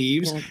never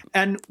leaves. Yeah.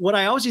 And what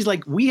I always is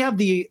like, we have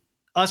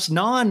us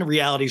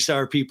non-reality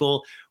star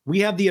people, we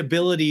have the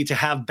ability to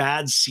have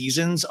bad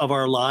seasons of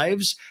our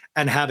lives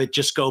and have it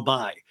just go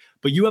by.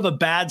 But you have a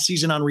bad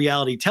season on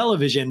reality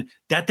television,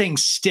 that thing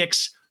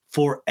sticks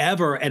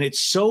forever. And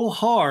it's so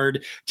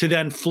hard to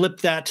then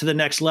flip that to the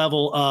next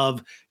level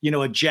of, you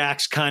know, a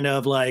Jack's kind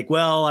of like,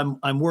 well,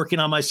 I'm working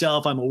on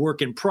myself. I'm a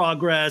work in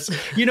progress.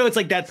 You know, it's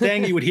like that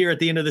thing you would hear at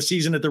the end of the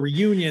season at the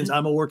reunions,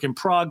 I'm a work in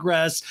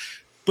progress.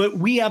 But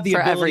we have the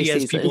ability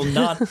as people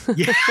not.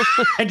 Yeah,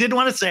 I didn't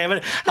want to say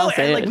it, but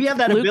we have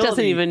that Luke ability. Luke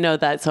doesn't even know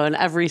that. So in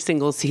every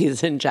single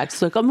season,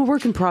 Jack's like, I'm a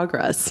work in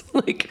progress.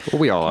 Like, well,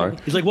 we all are.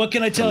 He's like, what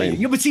can I tell you?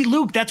 Yeah, but see,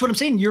 Luke, that's what I'm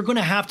saying. You're going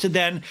to have to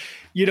then,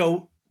 you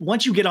know,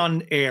 once you get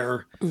on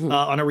air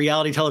on a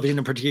reality television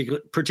in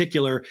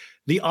particular,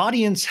 the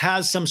audience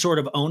has some sort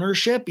of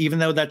ownership, even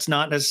though that's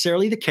not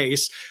necessarily the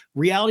case.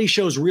 Reality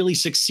shows really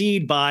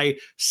succeed by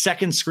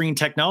second screen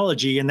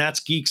technology, and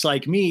that's geeks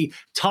like me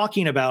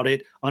talking about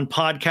it on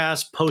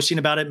podcasts, posting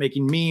about it,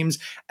 making memes.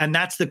 And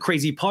that's the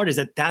crazy part, is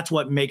that that's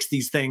what makes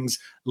these things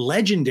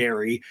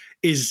legendary,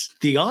 is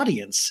the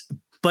audience.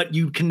 But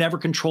you can never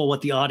control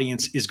what the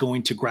audience is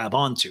going to grab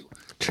onto.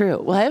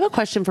 True. Well, I have a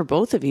question for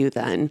both of you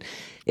then.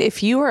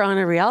 If you were on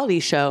a reality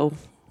show,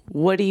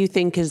 what do you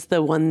think is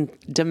the one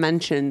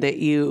dimension that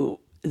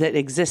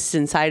exists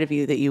inside of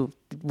you that you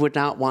would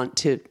not want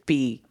to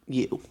be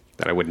you?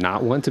 That I would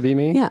not want to be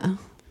me? Yeah.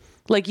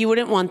 Like you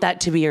wouldn't want that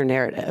to be your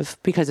narrative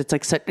because it's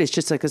like it's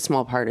just like a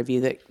small part of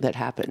you that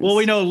happens. Well,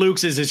 we know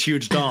Luke's is his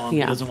huge dong.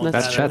 Yeah, He doesn't want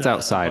That's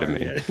outside of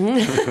me.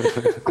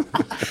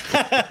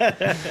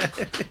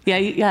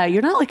 Yeah.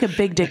 You're not like a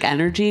big dick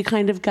energy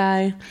kind of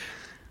guy.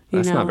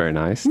 That's not very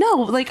nice. No,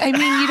 like I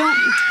mean, you don't.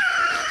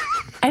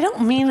 I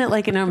don't mean it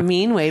like in a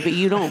mean way, but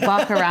you don't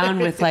walk around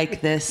with like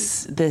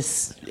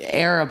this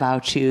air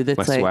about you that's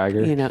My like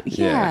swagger? like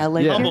Yeah.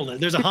 Humbleness.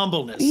 There's a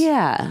humbleness.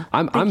 Yeah.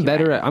 I'm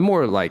better at, I'm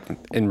more like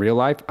in real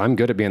life, I'm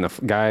good at being the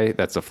guy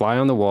that's a fly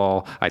on the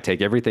wall. I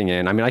take everything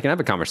in. I mean, I can have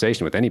a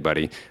conversation with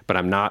anybody, but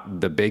I'm not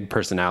the big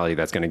personality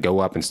that's going to go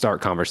up and start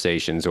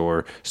conversations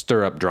or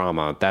stir up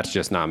drama. That's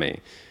just not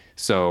me.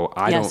 So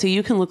I don't. So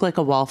you can look like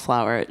a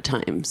wallflower at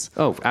times.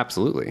 Oh,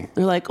 absolutely.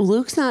 They're like,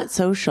 Luke's not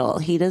social.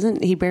 He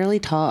barely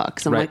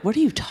talks. I'm Right. like, what are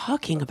you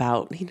talking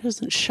about? He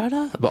doesn't shut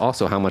up. But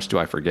also, how much do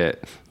I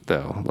forget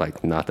though?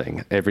 Like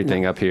nothing.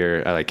 Everything up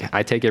here,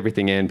 I take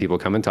everything in. People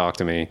come and talk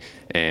to me,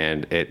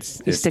 and it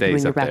Stick them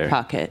stays in your up back there.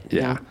 pocket.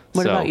 Yeah.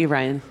 What So- about you,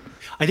 Ryan?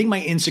 I think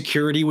my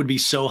insecurity would be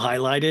so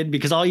highlighted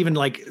because I'll even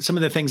like some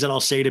of the things that I'll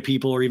say to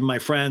people or even my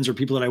friends or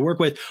people that I work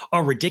with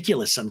are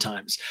ridiculous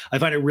sometimes. I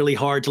find it really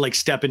hard to like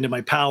step into my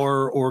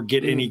power or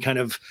get any kind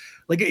of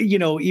like,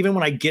 even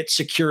when I get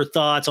secure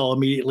thoughts, I'll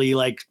immediately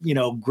like,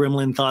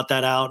 gremlin thought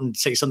that out and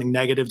say something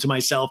negative to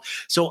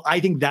myself. So I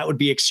think that would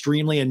be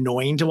extremely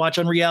annoying to watch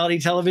on reality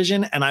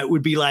television. And I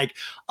would be like,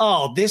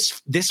 oh,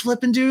 this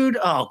flipping dude.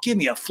 Oh, give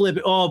me a flip.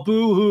 Oh,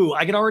 boo hoo.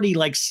 I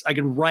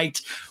could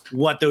write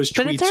what those tweets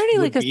But it's already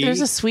would like be.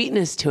 there's a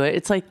sweetness to it.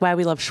 It's like why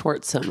we love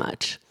Schwartz so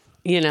much.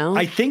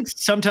 I think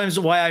sometimes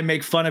why I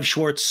make fun of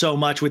Schwartz so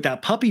much with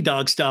that puppy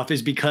dog stuff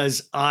is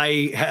because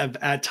I have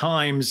at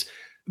times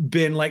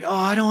been like, oh,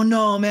 I don't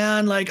know,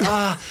 man. Like,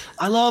 I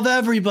love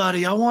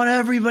everybody. I want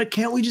everybody.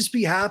 Can't we just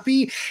be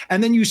happy?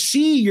 And then you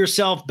see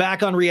yourself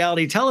back on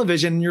reality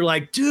television and you're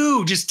like,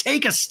 dude, just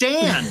take a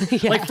stand.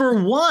 Yeah. Like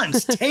for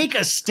once, take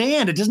a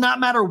stand. It does not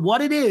matter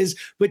what it is,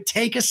 but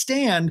take a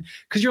stand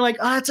because you're like,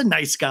 that's a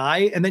nice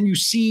guy. And then you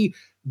see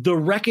the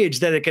wreckage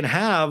that it can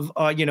have,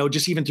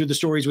 just even through the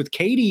stories with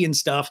Katie and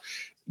stuff.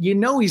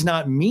 He's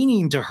not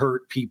meaning to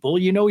hurt people.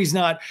 He's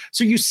not.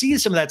 So you see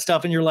some of that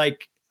stuff and you're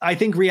like, I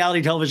think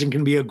reality television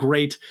can be a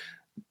great,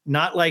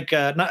 not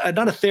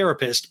a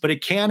therapist, but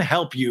it can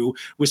help you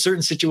with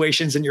certain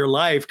situations in your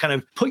life, kind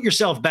of put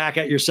yourself back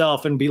at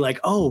yourself and be like,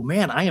 oh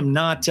man, I am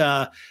not,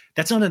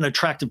 that's not an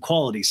attractive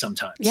quality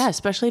sometimes. Yeah,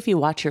 especially if you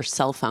watch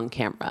yourself on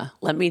camera.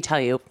 Let me tell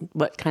you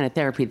what kind of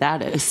therapy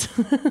that is.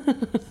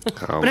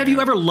 But have you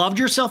ever loved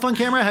yourself on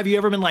camera? Have you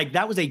ever been like,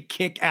 that was a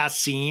kick-ass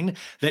scene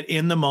that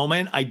in the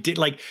moment I did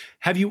like,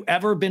 have you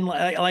ever been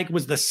like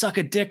was the suck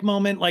a dick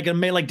moment? Like,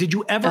 did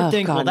you ever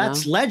think, well,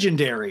 that's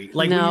legendary?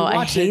 Like, no,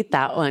 I hate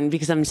that one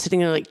because I'm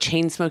sitting there like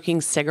chain smoking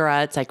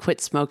cigarettes. I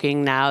quit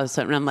smoking now.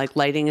 So I'm like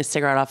lighting a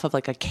cigarette off of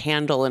like a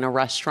candle in a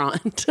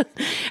restaurant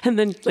and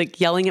then like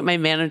yelling at my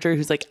manager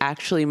who's like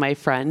actually my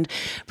friend.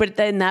 But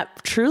then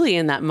that truly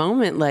in that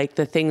moment, like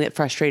the thing that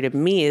frustrated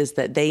me is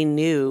that they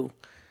knew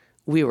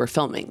we were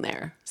filming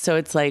there. So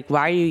it's like,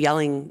 why are you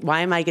yelling?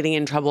 Why am I getting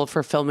in trouble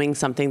for filming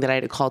something that I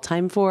had a call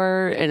time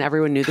for? And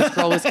everyone knew this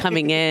girl was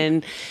coming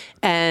in.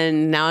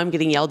 And now I'm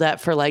getting yelled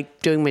at for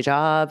like doing my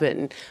job.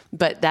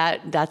 But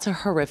that's a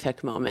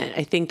horrific moment.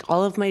 I think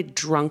all of my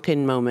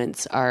drunken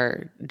moments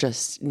are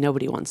just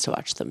nobody wants to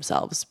watch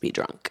themselves be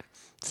drunk.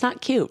 It's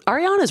not cute.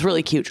 Ariana's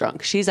really cute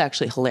drunk. She's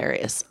actually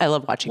hilarious. I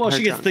love watching her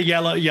she gets drunk. the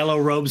yellow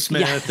robe smith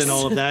Yes. and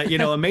all of that,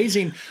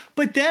 amazing.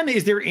 But then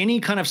is there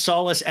any kind of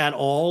solace at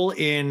all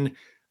in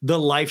the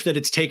life that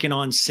it's taken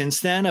on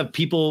since then of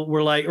people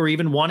were like, or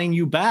even wanting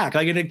you back?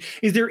 Like,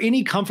 is there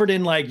any comfort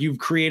in like you've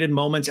created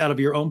moments out of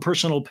your own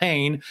personal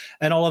pain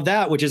and all of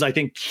that, which is, I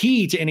think,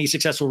 key to any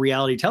successful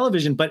reality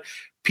television, but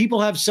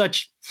people have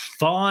such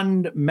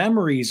fond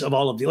memories of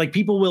all of the, like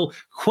people will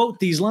quote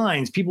these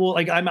lines. People will,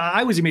 like,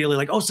 I was immediately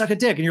like, oh, suck a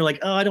dick. And you're like,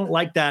 oh, I don't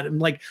like that.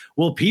 And like,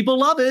 well, people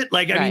love it.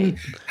 Like, I mean,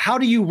 how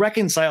do you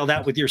reconcile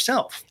that with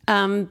yourself?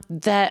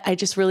 That I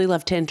just really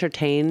love to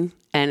entertain.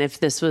 And if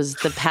this was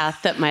the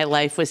path that my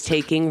life was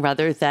taking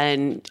rather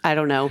than, I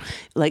don't know,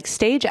 like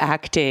stage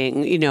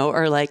acting,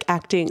 or like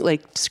acting,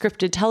 like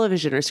scripted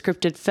television or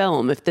scripted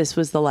film, if this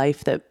was the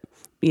life that,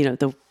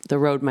 the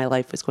road my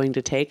life was going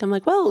to take, I'm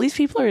like, well, at least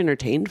people are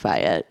entertained by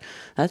it.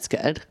 That's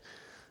good.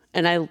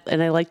 And I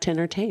like to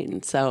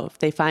entertain. So if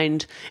they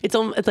find it's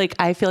like,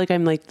 I feel like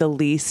I'm like the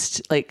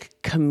least like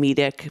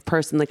comedic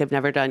person. Like I've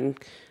never done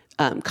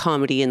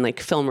comedy in like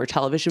film or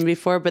television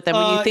before. But then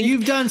when you think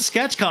you've done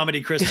sketch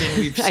comedy, Kristen,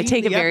 we've seen I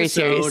take it very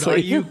seriously. Are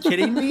you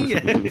kidding me?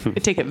 I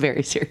take it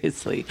very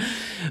seriously.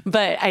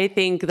 But I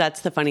think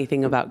that's the funny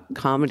thing about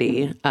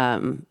comedy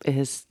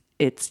is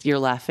you're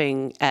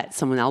laughing at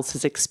someone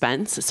else's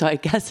expense. So I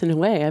guess in a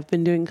way I've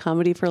been doing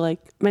comedy for like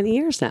many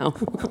years now.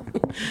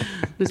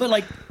 But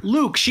like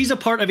Luke, she's a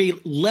part of a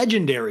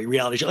legendary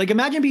reality show. Like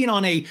imagine being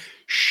on a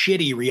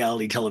shitty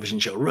reality television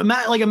show.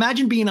 Like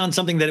imagine being on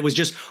something that was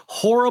just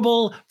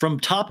horrible from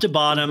top to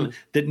bottom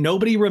that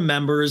nobody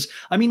remembers.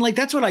 I mean, like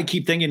that's what I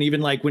keep thinking. Even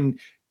like when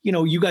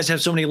you guys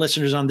have so many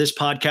listeners on this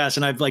podcast,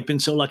 and I've like been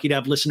so lucky to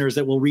have listeners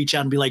that will reach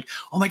out and be like,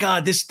 oh my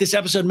God, this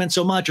episode meant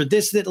so much, or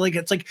that, like,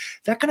 it's like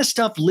that kind of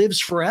stuff lives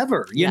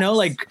forever, you know,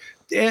 like,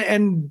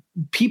 and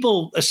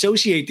people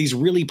associate these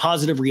really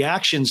positive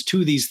reactions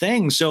to these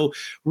things. So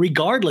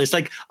regardless,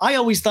 like I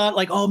always thought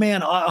like, oh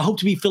man, I hope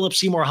to be Philip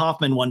Seymour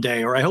Hoffman one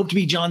day, or I hope to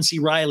be John C.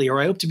 Reilly, or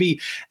I hope to be,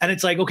 and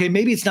it's like, okay,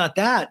 maybe it's not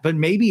that, but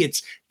maybe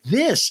it's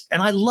this.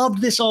 And I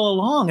loved this all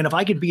along. And if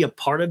I could be a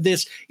part of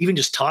this, even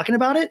just talking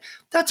about it,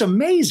 that's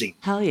amazing.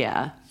 Hell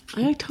yeah.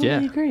 I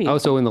totally agree. Oh,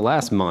 so in the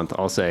last month,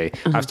 I'll say,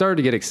 I've started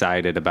to get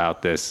excited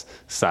about this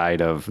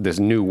side of this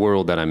new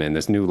world that I'm in,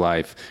 this new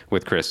life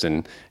with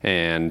Kristen.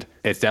 And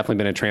it's definitely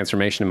been a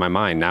transformation in my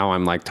mind. Now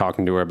I'm like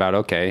talking to her about,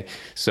 okay,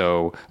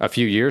 so a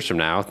few years from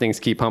now, things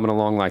keep humming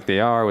along like they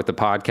are with the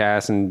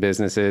podcast and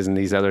businesses and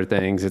these other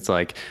things. It's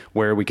like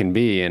where we can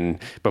be. And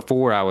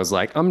before I was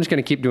like, I'm just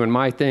going to keep doing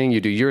my thing. You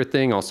do your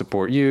thing. I'll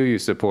support you. You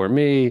support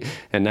me.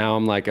 And now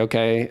I'm like,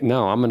 okay,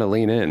 no, I'm going to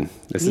lean in.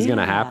 This is going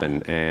to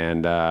happen.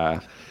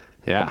 And,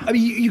 yeah. I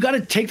mean, you got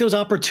to take those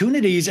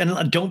opportunities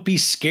and don't be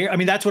scared. I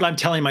mean, that's what I'm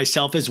telling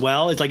myself as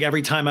well. It's like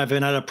every time I've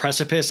been at a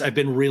precipice, I've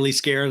been really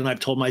scared and I've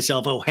told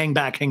myself, oh, hang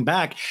back, hang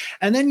back.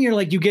 And then you're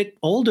like, you get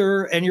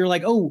older and you're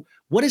like, oh,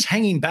 what has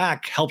hanging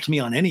back helped me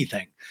on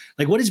anything?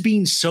 Like, what is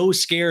being so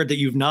scared that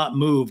you've not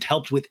moved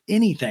helped with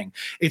anything?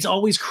 It's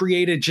always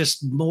created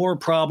just more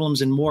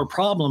problems and more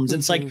problems. Mm-hmm.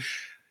 It's like,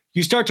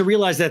 you start to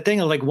realize that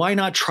thing of like, why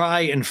not try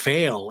and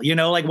fail? You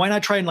know, like, why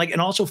not try and like, and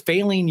also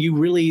failing,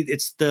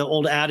 it's the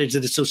old adage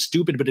that is so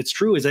stupid, but it's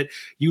true, is that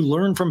you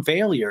learn from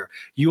failure.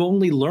 You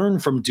only learn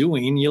from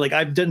doing. You're like,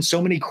 I've done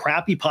so many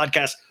crappy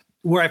podcasts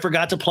where I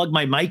forgot to plug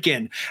my mic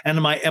in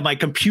and my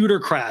computer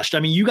crashed.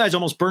 I mean, you guys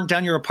almost burnt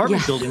down your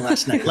apartment building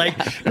last night.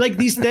 Like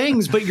these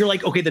things, but you're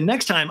like, okay, the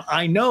next time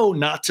I know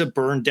not to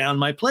burn down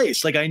my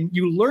place. Like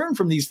you learn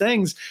from these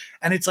things,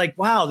 and it's like,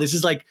 wow, this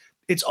is like,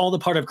 it's all the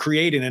part of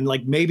creating. And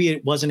like, maybe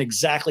it wasn't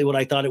exactly what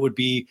I thought it would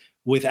be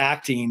with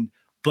acting,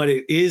 but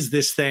it is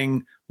this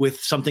thing with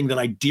something that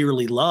I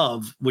dearly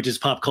love, which is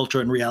pop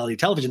culture and reality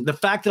television. The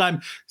fact that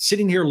I'm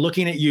sitting here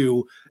looking at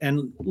you,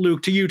 and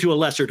Luke, to you to a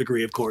lesser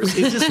degree, of course,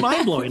 is just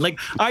mind blowing. Like,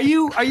 are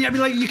you, I mean,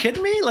 like, are you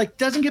kidding me? Like,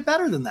 doesn't get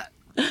better than that.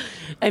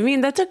 I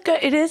mean,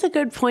 it is a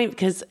good point,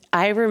 because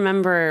I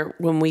remember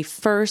when we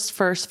first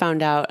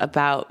found out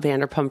about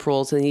Vanderpump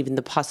Rules and even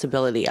the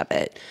possibility of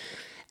it.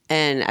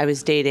 And I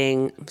was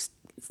dating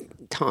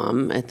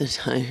Tom at the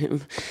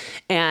time,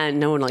 and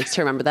no one likes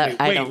to remember that.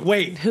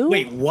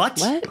 Wait, what?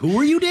 Who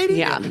were you dating?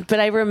 Yeah, but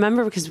I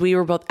remember because we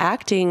were both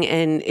acting,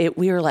 and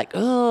we were like,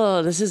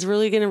 oh, this is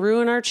really going to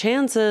ruin our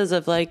chances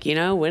of like,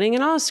 winning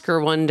an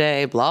Oscar one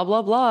day, blah,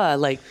 blah, blah.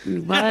 Like,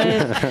 what?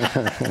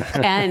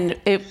 And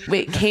it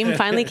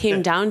finally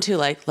came down to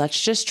like,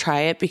 let's just try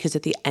it, because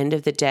at the end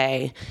of the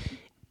day,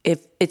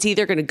 if it's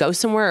either going to go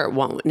somewhere or it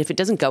won't. And if it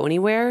doesn't go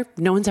anywhere,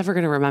 no one's ever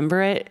going to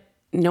remember it.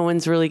 No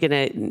one's really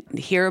going to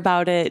hear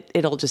about it.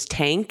 It'll just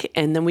tank,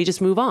 and then we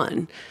just move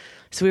on.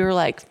 So we were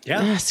like,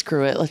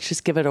 screw it. Let's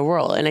just give it a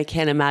whirl. And I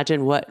can't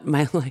imagine what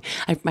my life,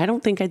 I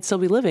don't think I'd still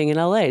be living in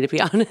LA, to be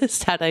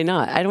honest, had I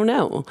not. I don't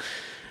know.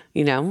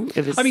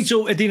 It was. I mean,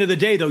 so at the end of the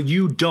day, though,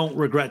 you don't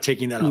regret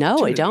taking that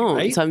opportunity. No, I don't.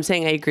 Right? So I'm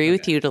saying I agree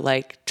with you to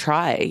like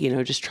try,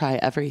 just try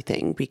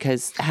everything,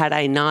 because had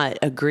I not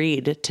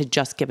agreed to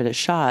just give it a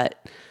shot,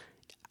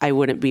 I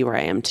wouldn't be where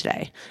I am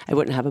today. I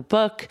wouldn't have a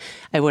book.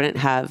 I wouldn't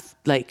have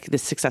like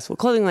this successful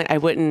clothing line. I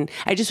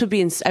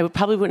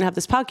probably wouldn't have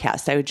this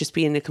podcast. I would just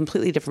be in a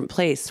completely different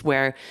place,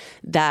 where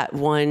that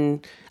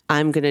one,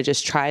 I'm going to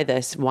just try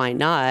this, why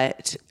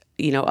not,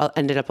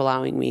 ended up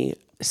allowing me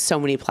so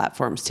many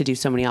platforms to do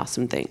so many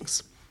awesome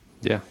things.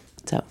 Yeah.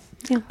 So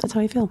yeah, that's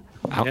how I feel.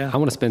 I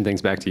want to spin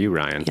things back to you,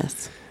 Ryan.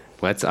 Yes.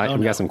 We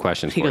got some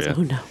questions for you. He goes,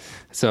 oh no.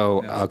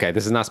 So, okay,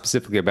 this is not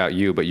specifically about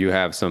you, but you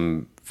have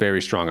some very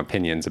strong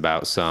opinions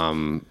about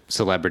some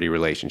celebrity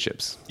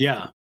relationships.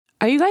 Yeah.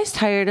 Are you guys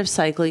tired of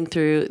cycling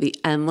through the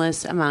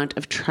endless amount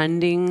of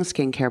trending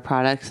skincare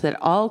products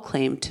that all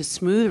claim to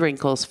smooth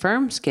wrinkles,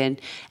 firm skin,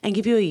 and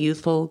give you a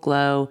youthful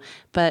glow?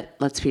 But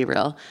let's be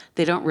real,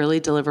 they don't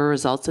really deliver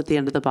results at the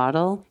end of the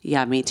bottle?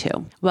 Yeah, me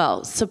too.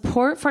 Well,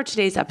 support for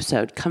today's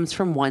episode comes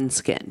from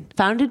OneSkin.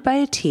 Founded by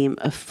a team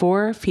of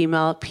 4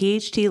 female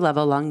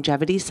PhD-level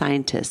longevity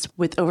scientists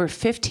with over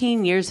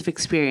 15 years of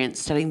experience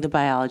studying the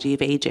biology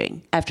of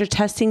aging. After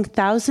testing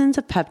thousands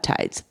of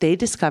peptides, they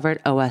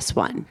discovered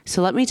OS1.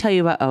 So let me tell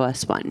you about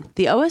OS1.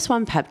 The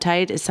OS1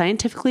 peptide is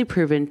scientifically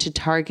proven to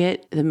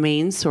target the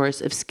main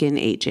source of skin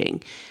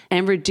aging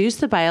and reduce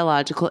the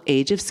biological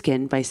age of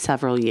skin by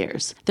several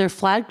years. Their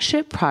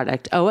flagship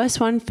product,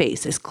 OS1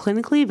 Face, is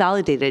clinically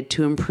validated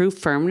to improve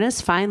firmness,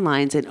 fine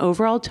lines, and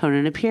overall tone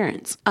and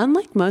appearance.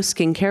 Unlike most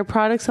skincare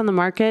products on the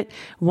market,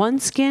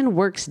 OneSkin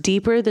works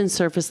deeper than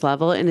surface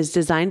level and is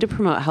designed to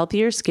promote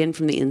healthier skin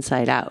from the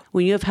inside out.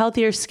 When you have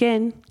healthier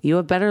skin, you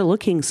have better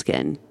looking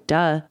skin.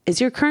 duh. Is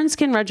your current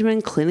skin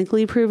regimen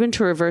clinically proven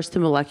to reverse the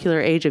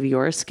molecular age of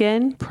your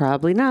skin?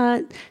 Probably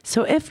not.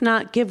 So if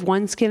not, give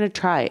OneSkin a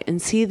try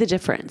and see the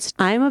difference.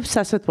 I'm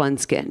obsessed with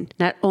OneSkin.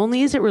 Not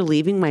only is it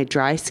relieving my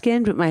dry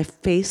skin, but my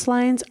face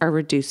lines are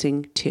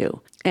reducing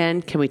too.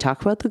 And can we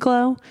talk about the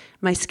glow?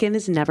 My skin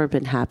has never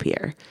been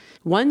happier.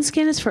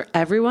 OneSkin is for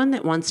everyone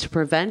that wants to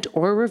prevent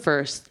or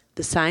reverse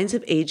the signs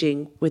of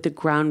aging with a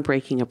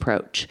groundbreaking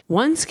approach.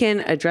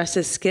 OneSkin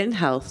addresses skin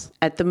health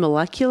at the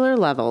molecular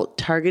level,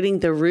 targeting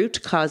the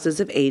root causes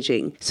of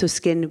aging so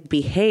skin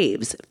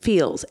behaves,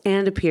 feels,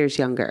 and appears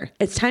younger.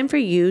 It's time for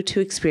you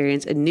to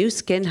experience a new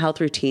skin health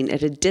routine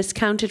at a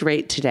discounted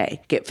rate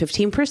today. Get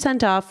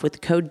 15% off with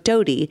code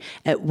DOTY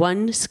at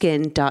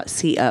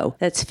oneskin.co.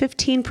 That's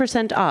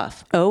 15%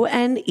 off.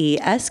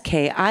 oneskin.co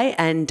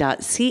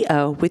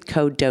with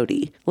code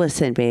DOTY.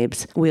 Listen,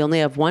 babes, we only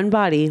have one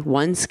body,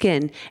 one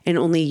skin, and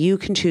only you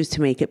can choose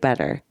to make it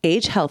better.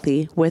 Age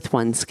healthy with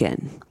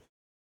OneSkin.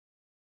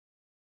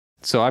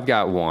 So I've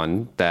got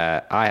one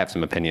that I have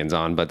some opinions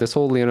on, but this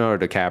whole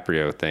Leonardo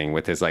DiCaprio thing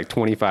with his like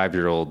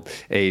 25-year-old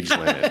age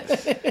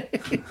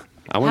limit.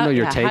 I want to know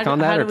your take on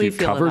that, or if you've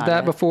covered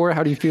that before.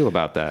 How do you feel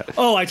about that?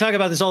 Oh, I talk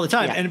about this all the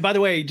time. Yeah. And by the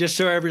way, just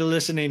so everybody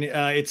listening,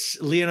 it's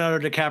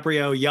Leonardo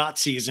DiCaprio yacht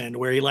season,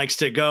 where he likes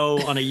to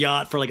go on a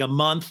yacht for like a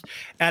month.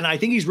 And I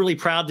think he's really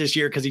proud this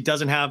year because he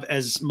doesn't have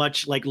as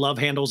much like love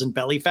handles and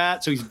belly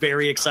fat. So he's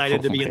very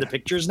excited to be in the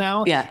pictures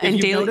now. Yeah. And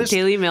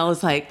Daily Mail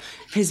is like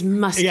his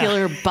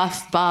muscular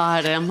buff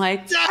bod. And I'm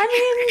like,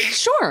 I mean,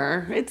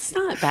 sure, it's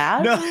not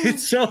bad. No,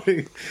 it's so...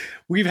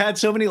 We've had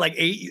so many like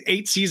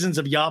eight seasons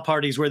of yacht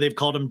parties where they've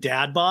called him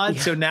dad bod.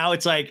 Yeah. So now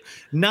it's like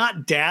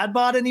not dad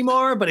bod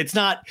anymore, but it's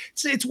not,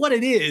 it's what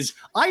it is.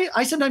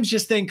 I sometimes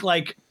just think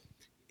like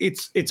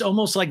it's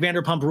almost like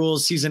Vanderpump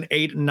Rules season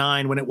 8 and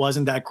 9 when it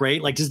wasn't that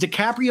great. Like, does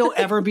DiCaprio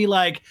ever be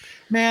like,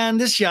 man,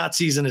 this yacht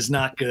season is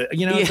not good?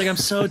 You know, it's like, I'm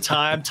so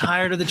tired. I'm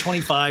tired of the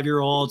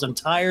 25-year-olds. I'm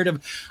tired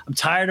of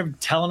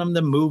telling them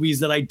the movies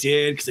that I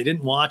did because they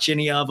didn't watch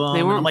any of them.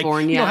 They weren't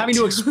born yet.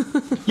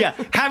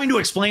 Having to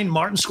explain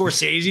Martin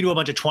Scorsese to a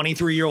bunch of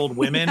 23-year-old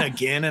women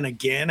again and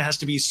again has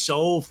to be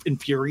so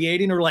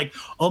infuriating. Or like,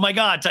 oh my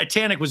God,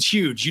 Titanic was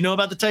huge. You know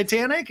about the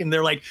Titanic? And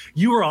they're like,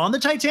 you were on the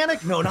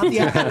Titanic? No, not the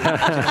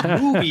actual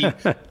movie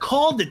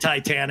called the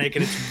Titanic,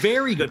 and it's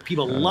very good.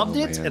 People loved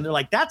it, and they're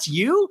like, "That's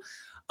you."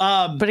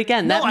 But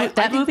again,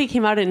 that movie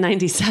came out in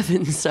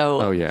 '97,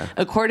 so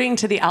according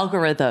to the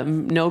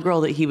algorithm, no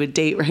girl that he would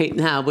date right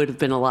now would have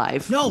been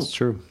alive. No, that's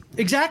true.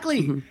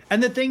 Exactly. Mm-hmm.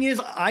 And the thing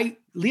is,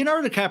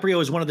 Leonardo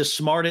DiCaprio is one of the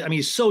smartest. I mean,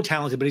 he's so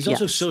talented, but he's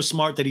also so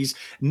smart that he's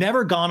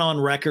never gone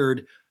on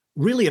record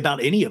really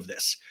about any of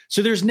this.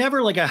 So there's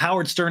never like a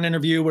Howard Stern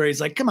interview where he's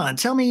like, come on,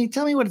 tell me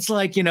what it's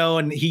like, you know,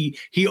 and he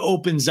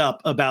opens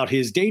up about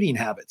his dating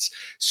habits.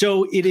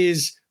 So it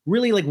is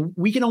really like,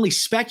 we can only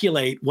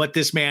speculate what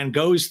this man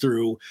goes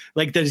through.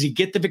 Like, does he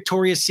get the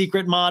Victoria's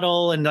Secret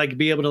model and like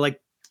be able to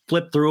like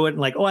flip through it and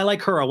like, oh, I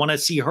like her. I want to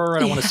see her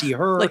and I want to see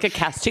her. Like a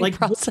casting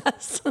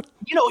process.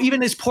 You know,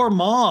 even his poor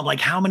mom, like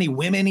how many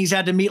women he's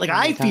had to meet. Like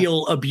I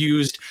feel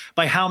abused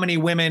by how many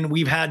women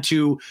we've had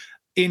to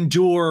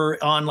endure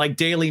on like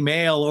Daily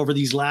Mail over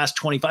these last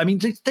 25. I mean,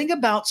 think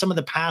about some of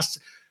the past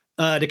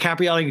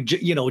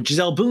DiCaprio, you know,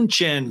 Gisele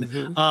Bündchen.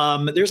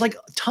 Mm-hmm. There's like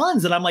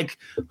tons that I'm like,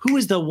 who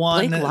is the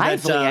one? Blake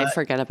Lively, I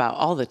forget about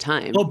all the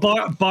time. Oh,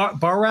 Bar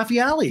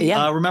Raffaelli.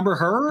 Yeah. Remember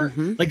her?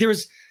 Mm-hmm. Like there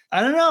was, I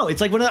don't know. It's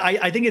like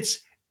I think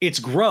it's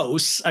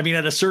gross. I mean,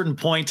 at a certain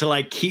point to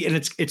like and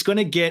it's going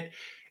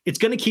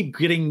to keep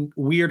getting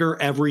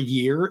weirder every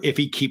year if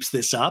he keeps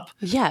this up.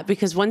 Yeah,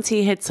 because once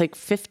he hits like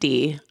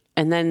 50.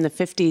 And then the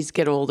 50s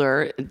get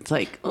older. It's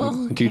like,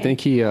 oh. Okay. Do you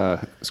think he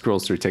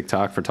scrolls through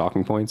TikTok for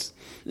talking points?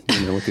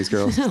 You know, with these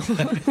girls?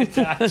 Dude,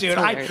 that's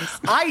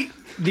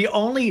the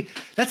only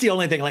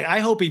thing. Like,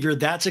 I hope if you're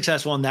that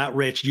successful and that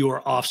rich, you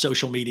are off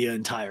social media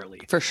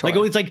entirely. For sure.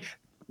 Like, it's like,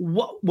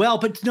 well,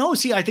 but no,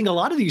 see, I think a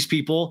lot of these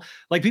people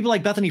like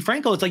Bethany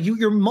Frankel, it's like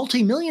you're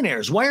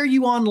multimillionaires. Why are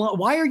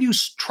you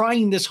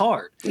trying this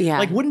hard? Yeah.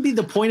 Like, wouldn't be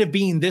the point of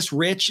being this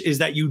rich is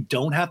that you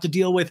don't have to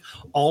deal with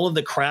all of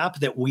the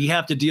crap that we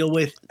have to deal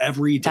with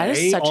every day? That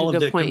is such a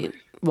good point.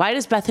 Why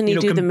does Bethany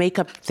do the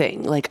makeup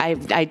thing? Like I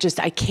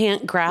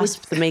can't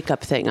grasp the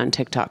makeup thing on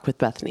TikTok with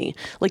Bethany.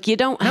 Like you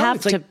don't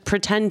have to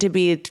pretend to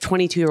be a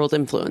 22-year-old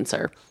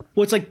influencer.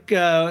 Well, it's like,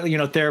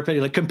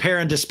 therapy, like compare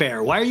and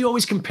despair. Why are you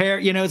always compare?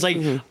 You know, it's like,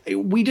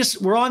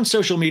 we're on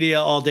social media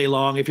all day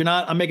long. If you're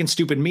not, I'm making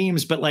stupid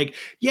memes, but like,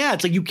 yeah,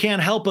 it's like, you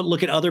can't help but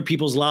look at other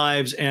people's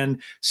lives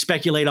and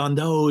speculate on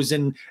those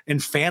and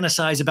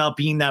fantasize about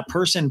being that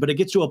person. But it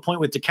gets to a point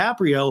with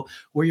DiCaprio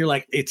where you're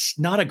like, it's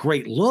not a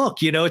great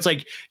look. You know, it's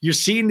like, you're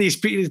seeing these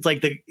people, it's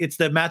like it's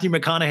the Matthew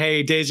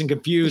McConaughey Dazed and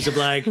Confused of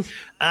like,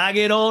 I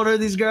get older,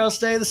 these girls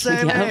stay the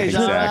same age.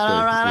 Exactly.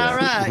 All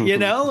right. You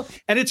know,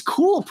 and it's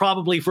cool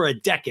probably for a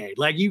decade.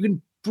 Like you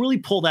can really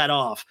pull that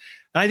off.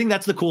 And I think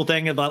that's the cool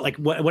thing about like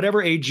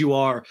whatever age you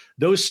are,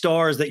 those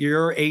stars that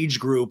your age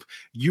group,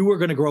 you are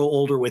going to grow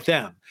older with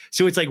them.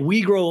 So it's like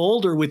we grow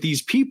older with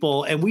these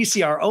people and we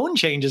see our own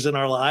changes in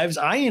our lives.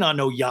 I ain't on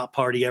no yacht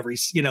party every,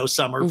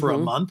 summer for a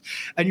month.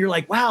 And you're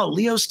like, wow,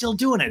 Leo's still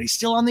doing it. He's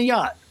still on the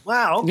yacht.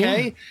 Wow.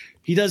 Okay. Yeah.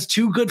 He does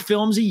 2 good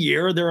films a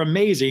year. They're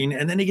amazing.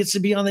 And then he gets to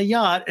be on the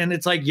yacht. And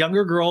it's like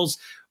younger girls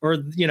or,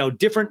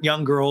 different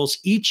young girls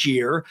each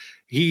year.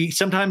 He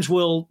sometimes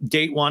will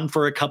date one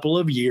for a couple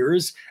of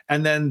years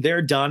and then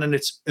they're done and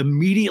it's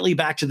immediately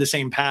back to the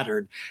same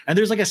pattern. And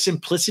there's like a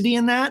simplicity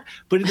in that.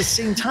 But at the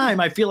same time,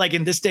 I feel like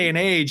in this day and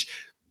age,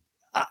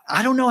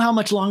 I don't know how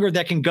much longer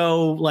that can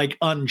go like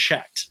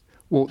unchecked.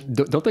 Well,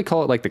 don't they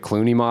call it like the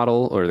Clooney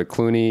model or the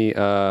Clooney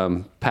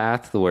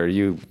path where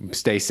you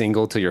stay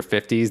single till your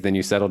 50s, then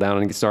you settle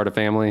down and start a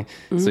family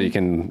so you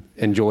can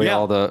enjoy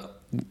all the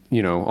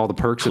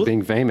perks of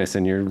being famous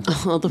in your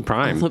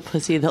prime. All the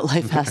pussy that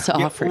life has to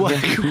offer. Well, I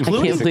can't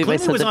believe I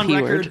said the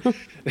P word.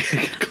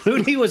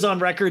 Clooney was on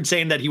record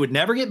saying that he would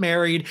never get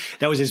married.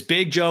 That was his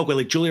big joke with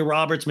like Julia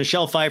Roberts,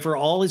 Michelle Pfeiffer,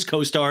 all his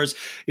co-stars.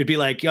 It'd be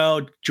like,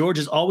 yo, George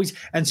is always.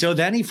 And so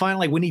then he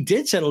finally, when he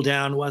did settle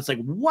down, was like,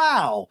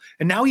 wow.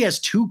 And now he has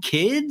 2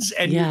 kids.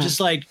 And you're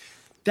just like,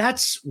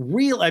 that's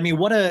real. I mean,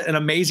 what an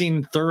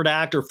amazing 3rd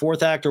act or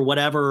 4th act or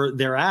whatever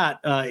they're at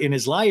in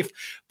his life.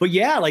 But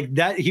yeah, like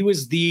that, he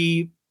was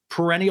the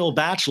perennial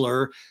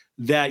bachelor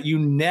that you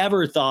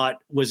never thought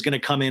was going to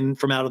come in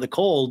from out of the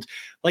cold.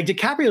 Like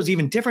DiCaprio's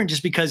even different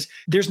just because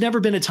there's never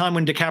been a time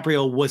when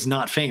DiCaprio was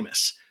not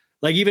famous.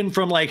 Like even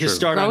from like his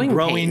start on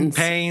Growing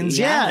Pains.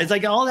 Yeah. It's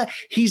like all that.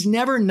 He's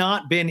never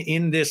not been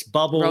in this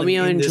bubble.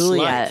 Romeo and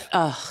Juliet.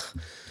 Ugh.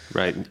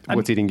 Right.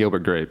 What's Eating Gilbert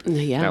Grape?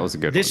 Yeah. That was a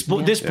good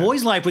one. This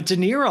Boy's Life with De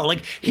Niro.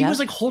 Like he was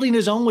like holding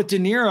his own with De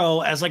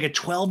Niro as like a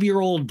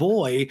 12-year-old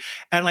boy.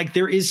 And like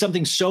there is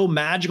something so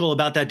magical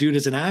about that dude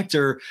as an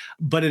actor,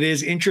 but it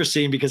is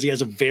interesting because he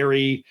has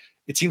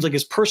it seems like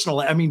his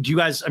personal,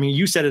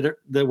 you said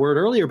the word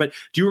earlier, but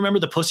do you remember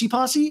the Pussy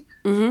Posse?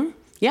 Mm-hmm.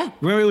 Yeah.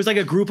 Remember, it was like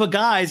a group of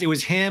guys. It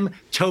was him,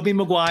 Tobey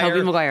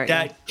Maguire,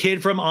 that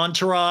kid from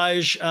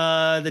Entourage,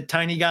 the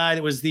tiny guy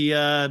that was the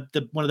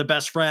one of the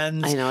best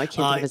friends. I know, I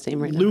can't think of his name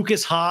right now.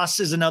 Lucas Haas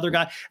is another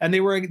guy, and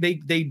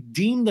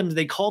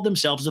they called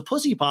themselves a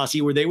Pussy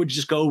Posse, where they would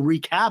just go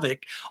wreak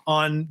havoc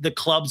on the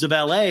clubs of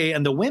LA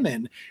and the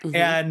women,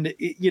 and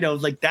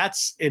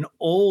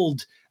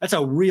that's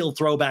a real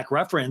throwback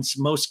reference.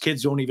 Most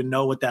kids don't even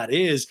know what that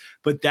is,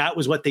 but that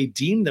was what they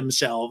deemed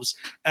themselves.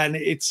 And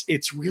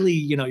it's really,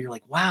 you're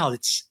like, wow,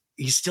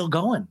 he's still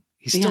going.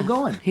 He's still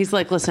going. He's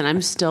like, listen,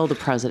 I'm still the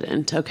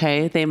president.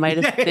 Okay. They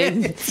might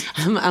have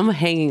I'm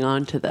hanging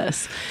on to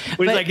this.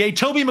 But he's like, hey,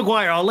 Tobey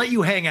Maguire, I'll let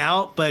you hang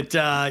out, but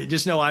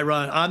just know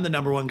I'm the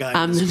number one guy.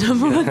 I'm the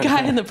number one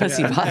guy in the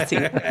Pussy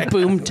Posse.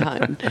 Boom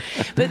time.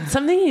 But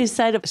something you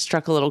said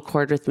struck a little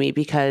chord with me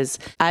because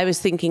I was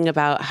thinking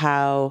about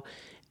how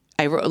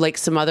I wrote like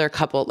some other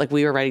couple, like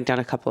we were writing down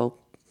a couple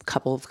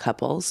of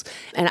couples.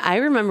 And I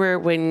remember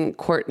when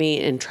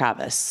Courtney and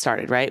Travis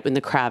started, right? When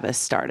the Kravis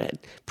started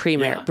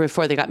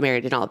before they got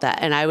married and all that.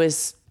 And I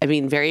was,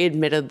 very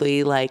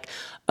admittedly like,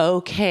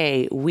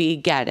 okay, we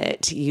get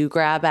it. You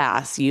grab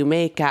ass, you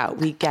make out,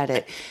 we get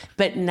it.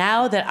 But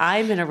now that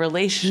I'm in a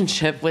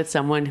relationship with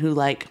someone who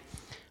like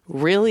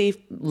really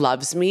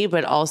loves me,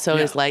 but also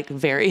is like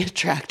very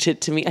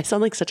attracted to me. I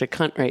sound like such a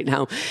cunt right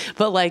now,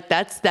 but like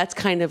that's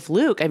kind of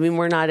Luke.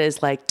 We're not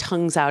as like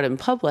tongues out in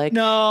public.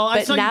 No,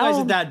 I saw you guys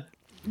at that.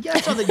 Yeah,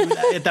 I saw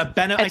that at that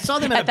benefit. I saw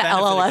them at a benefit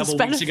a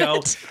couple weeks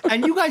ago,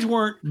 and you guys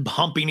weren't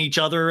humping each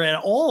other at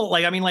all.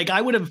 Like,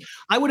 I would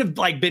have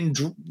like been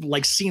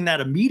like seen that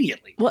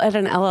immediately. Well, at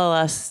an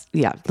LLS,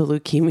 the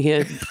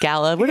leukemia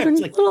gala would have been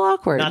like, a little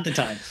awkward. Not the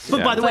time.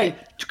 But by the way,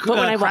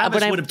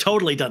 Kravis would have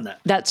totally done that.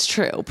 That's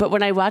true. But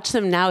when I watch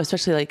them now,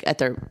 especially like at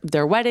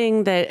their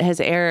wedding that has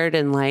aired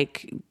and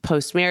like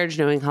post marriage,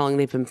 knowing how long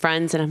they've been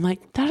friends, and I'm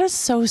like, that is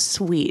so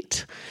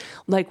sweet.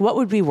 Like, what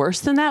would be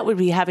worse than that would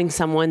be having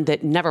someone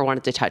that never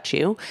wanted to touch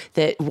you,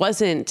 that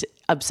wasn't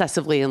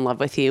obsessively in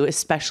love with you,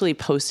 especially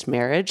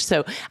post-marriage.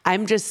 So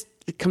I'm just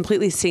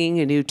completely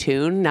singing a new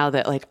tune now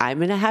that like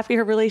I'm in a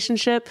happier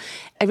relationship.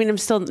 I'm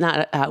still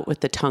not out with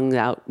the tongue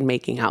out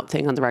making out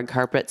thing on the red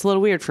carpet. It's a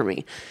little weird for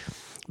me,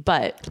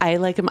 but I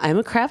like him. I'm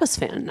a Kravis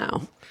fan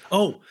now.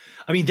 Oh,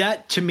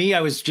 that to me,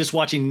 I was just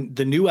watching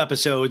the new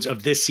episodes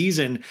of this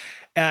season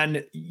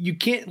and you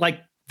can't like,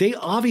 they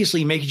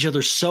obviously make each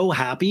other so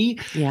happy.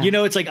 Yeah.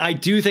 It's like, I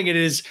do think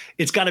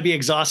it's got to be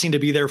exhausting to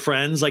be their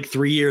friends like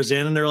 3 years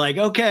in. And they're like,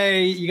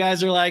 okay, you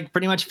guys are like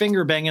pretty much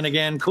finger banging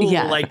again. Cool.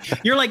 Yeah.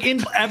 Like you're like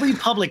in every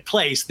public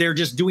place, they're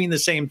just doing the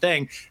same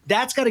thing.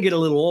 That's got to get a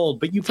little old,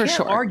 but you can't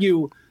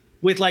argue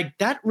with like,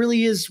 that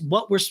really is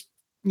what we're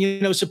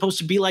supposed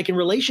to be like in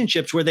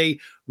relationships where they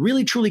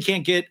really truly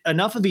can't get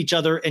enough of each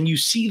other. And you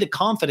see the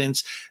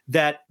confidence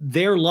that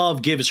their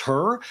love gives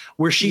her,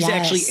 where she's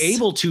actually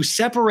able to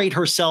separate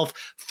herself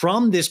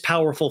from this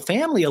powerful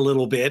family a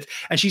little bit.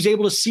 And she's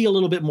able to see a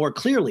little bit more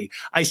clearly.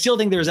 I still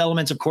think there's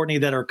elements of Courtney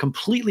that are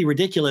completely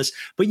ridiculous,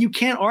 but you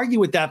can't argue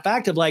with that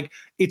fact of like,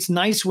 it's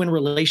nice when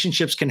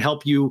relationships can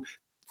help you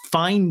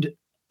find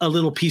a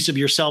little piece of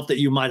yourself that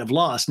you might have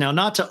lost. Now,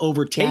 not to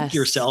overtake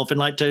yourself and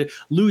like to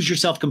lose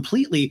yourself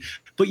completely,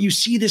 but you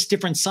see this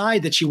different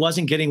side that she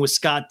wasn't getting with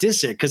Scott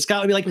Disick. Because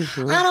Scott would be like,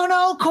 I don't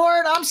know,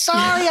 Court, I'm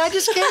sorry, I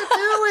just can't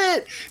do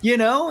it,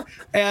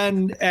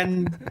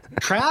 And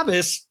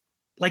Travis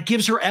like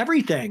gives her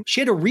everything. She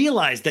had to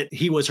realize that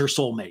he was her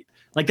soulmate.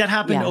 Like that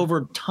happened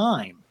over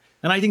time.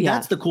 And I think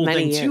that's the cool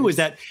thing too, is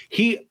that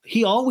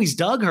he always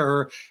dug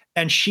her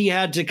and she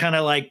had to kind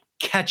of like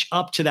catch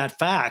up to that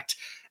fact.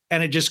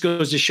 And it just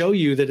goes to show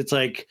you that it's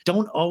like,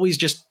 don't always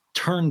just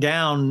turn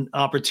down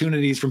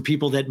opportunities from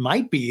people that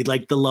might be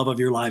like the love of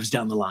your lives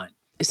down the line.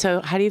 So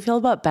how do you feel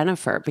about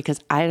Bennifer? Because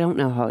I don't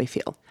know how I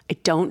feel. I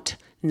don't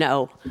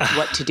know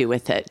what to do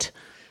with it.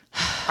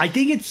 I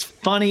think it's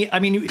funny. I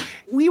mean,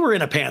 we were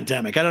in a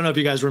pandemic. I don't know if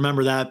you guys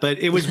remember that, but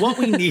it was what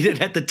we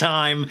needed at the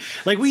time.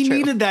 Like we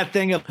needed that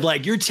thing of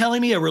like, you're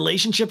telling me a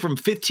relationship from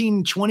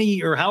 15,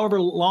 20 or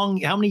however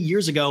long, how many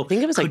years ago I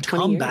think it was like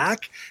 20 come years.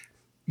 Back.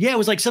 Yeah, it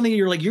was like something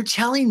you're like, you're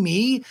telling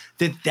me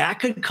that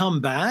could come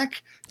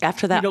back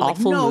after that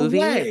awful movie.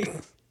 Way.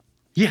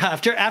 Yeah,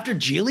 after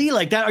Geely,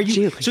 like that. Are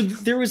you? So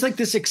there was like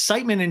this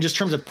excitement in just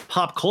terms of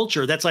pop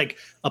culture. That's like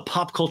a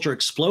pop culture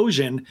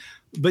explosion.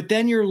 But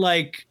then you're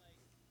like,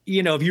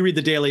 if you read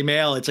the Daily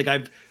Mail, it's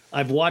like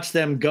I've watched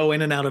them go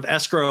in and out of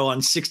escrow on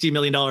 $60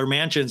 million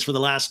mansions for the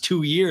last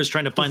 2 years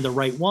trying to find the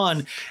right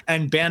one.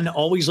 And Ben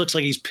always looks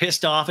like he's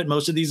pissed off at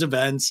most of these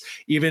events,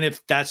 even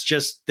if that's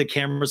just the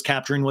cameras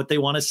capturing what they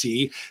want to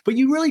see. But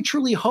you really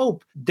truly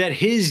hope that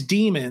his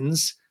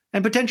demons,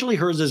 and potentially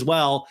hers as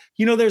well,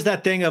 there's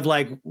that thing of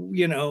like,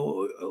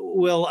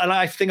 and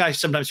I think I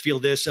sometimes feel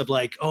this of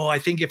like, oh, I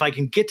think if I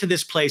can get to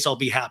this place, I'll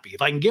be happy.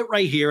 If I can get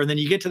right here, and then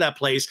you get to that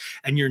place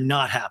and you're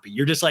not happy.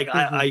 You're just like,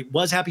 I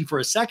was happy for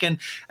a second.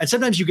 And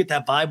sometimes you get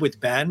that vibe with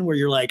Ben where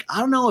you're like, I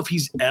don't know if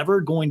he's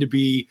ever going to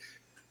be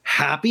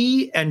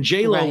happy. And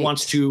J-Lo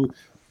wants to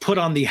put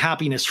on the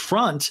happiness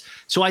front.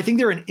 So I think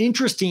they're an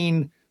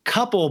interesting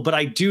couple, but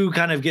I do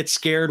kind of get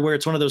scared where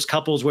it's one of those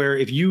couples where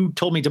if you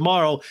told me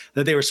tomorrow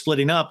that they were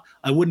splitting up,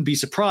 I wouldn't be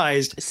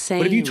surprised. Same.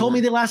 But if you told me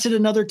they lasted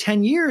another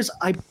 10 years,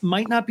 I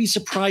might not be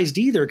surprised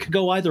either. It could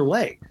go either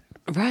way.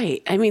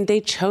 Right. I mean,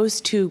 they chose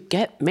to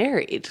get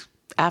married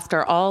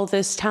after all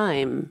this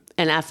time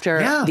and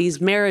after these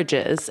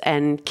marriages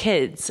and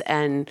kids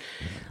and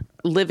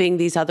living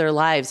these other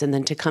lives, and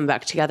then to come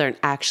back together and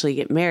actually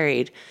get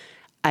married.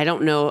 I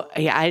don't know.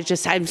 Yeah,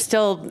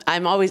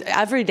 I'm always,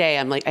 every day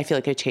I'm like, I feel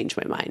like I changed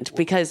my mind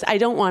because I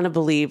don't want to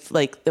believe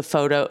like the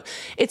photo.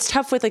 It's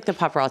tough with like the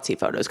paparazzi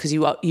photos because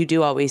you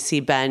do always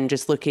see Ben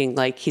just looking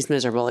like he's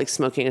miserable, like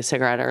smoking a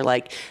cigarette, or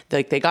like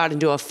they got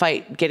into a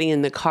fight getting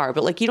in the car.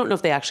 But like, you don't know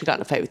if they actually got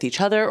in a fight with each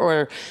other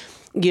or,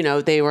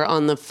 they were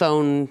on the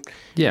phone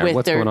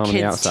with their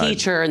kid's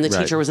teacher and the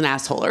teacher was an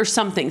asshole or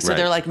something. So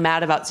they're like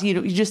mad about,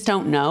 you just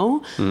don't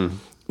know.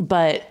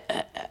 But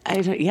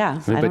I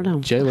don't know.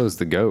 J-Lo's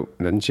the GOAT.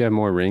 Doesn't she have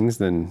more rings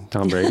than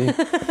Tom Brady?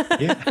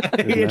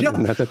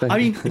 I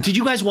mean, did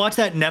you guys watch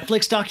that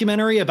Netflix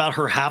documentary about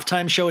her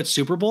halftime show at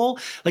Super Bowl?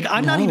 Like,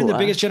 I'm not even the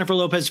biggest Jennifer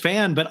Lopez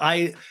fan, but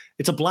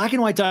it's a black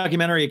and white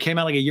documentary. It came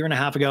out like a year and a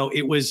half ago.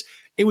 It was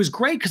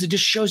great because it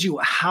just shows you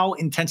how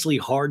intensely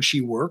hard she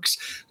works.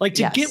 Like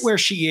to get where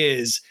she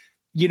is,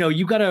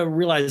 you got to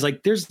realize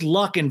like there's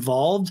luck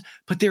involved,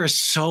 but there is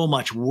so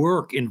much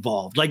work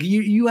involved. Like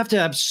you have to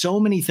have so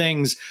many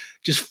things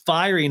just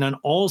firing on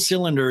all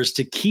cylinders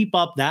to keep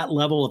up that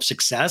level of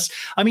success.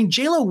 I mean,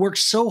 J-Lo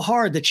works so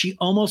hard that she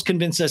almost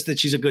convinced us that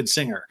she's a good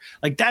singer.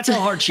 Like that's how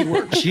hard she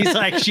works. She's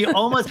like, she's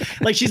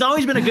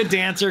always been a good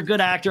dancer,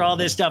 good actor, all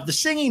this stuff, the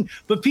singing,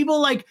 but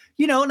people like,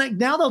 like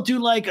now they'll do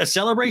like a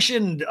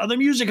celebration of the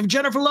music of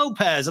Jennifer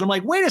Lopez. And I'm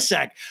like, wait a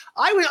sec.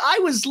 I'm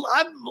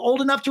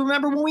old enough to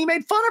remember when we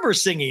made fun of her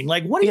singing.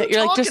 Like, what are you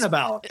talking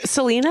about?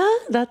 Selena?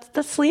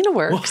 That's Selena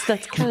works.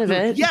 That's kind of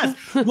it. Yes.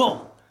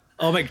 Well,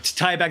 to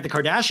tie it back to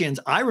Kardashians,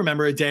 I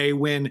remember a day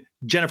when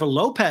Jennifer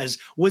Lopez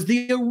was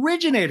the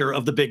originator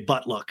of the big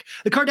butt look.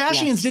 The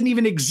Kardashians didn't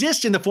even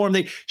exist in the form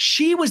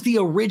she was the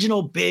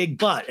original big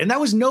butt, and that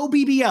was no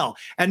BBL.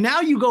 And now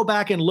you go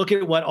back and look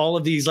at what all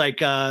of these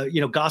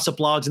gossip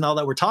blogs and all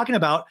that we're talking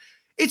about.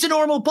 It's a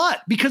normal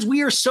butt because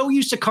we are so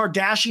used to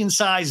Kardashian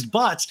sized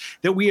butts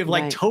that we have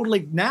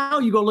totally, now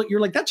you go look,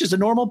 you're like, that's just a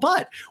normal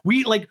butt.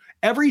 We like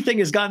everything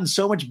has gotten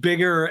so much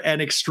bigger and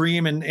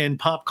extreme in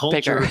pop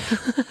culture.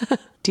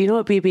 Do you know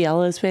what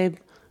BBL is, babe?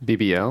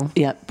 BBL?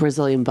 Yeah,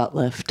 Brazilian butt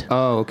lift.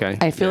 Oh, okay.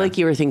 I feel like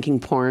you were thinking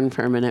porn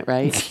for a minute,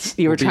 right?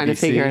 You were trying to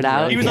figure it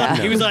out. He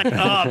was like, oh,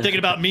 I'm thinking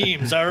about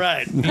memes. All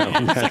right.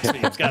 Sex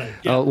memes. Got it.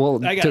 Yeah,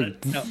 I got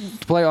it. No.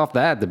 To play off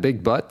the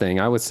big butt thing,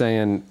 I was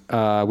saying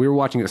we were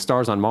watching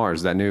Stars on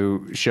Mars, that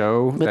new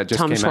show that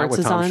just came out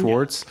with Tom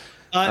Schwartz.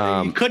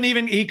 He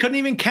couldn't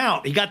even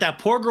count. He got that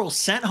poor girl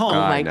sent home. Oh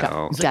I my know.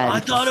 God. He's like, I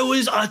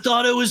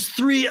thought it was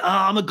 3.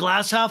 I'm a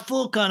glass half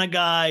full kind of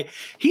guy.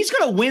 He's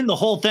gonna win the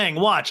whole thing.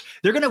 Watch.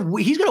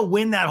 He's gonna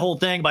win that whole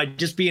thing by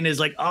just being his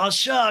like, oh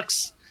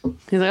shucks.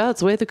 He's like, oh,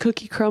 it's the way the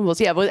cookie crumbles.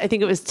 Yeah, but I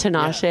think it was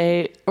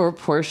Tinashe or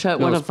Portia.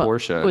 No, it was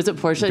Portia. Was it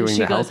Portia? And doing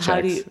she the goes, health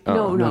how do you? checks.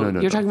 Oh, No.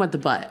 no. You're talking about the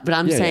butt. But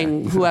I'm Yeah,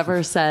 saying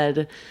whoever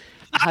said,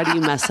 how do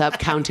you mess up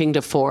counting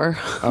to 4?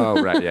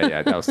 Oh, right.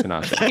 Yeah. That was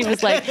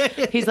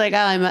Tinashe. He's like, oh,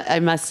 I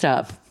messed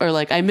up. Or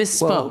like, I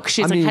misspoke. Well,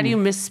 She's I like, how do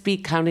mean, you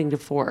misspeak counting to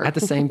 4? At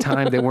the same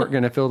time, they weren't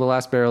going to fill the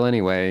last barrel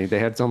anyway.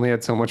 They only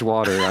had so much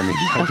water. I mean,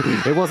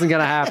 it wasn't going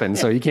to happen.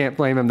 So you can't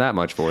blame him that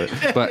much for it.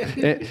 But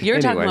You're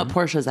talking anyway. about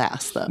Portia's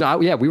ass, though. No,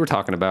 yeah, we were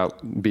talking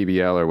about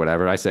BBL or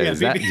whatever. I said,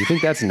 do you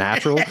think that's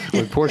natural?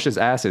 When Portia's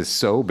ass is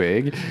so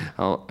big?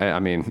 Oh, I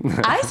mean.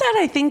 I said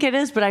I think it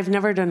is, but I've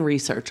never done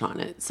research on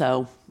it.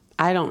 So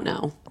I don't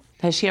know.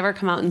 Has she ever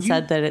come out and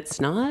said that it's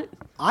not?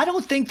 I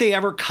don't think they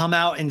ever come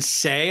out and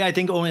say. I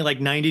think only like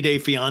 90 Day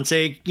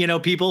Fiance,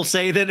 people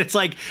say that it's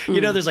like,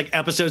 there's like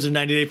episodes of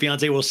 90 Day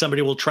Fiance where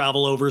somebody will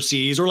travel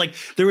overseas, or like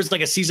there was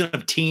like a season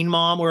of Teen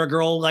Mom where a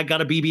girl like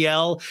got a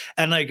BBL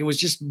and like it was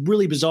just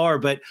really bizarre.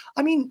 But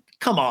I mean,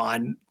 come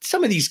on,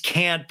 some of these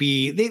can't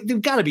be.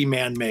 They've got to be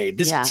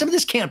man-made. Some of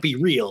this can't be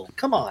real.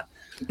 Come on.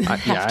 I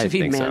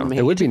think so.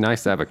 It would be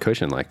nice to have a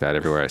cushion like that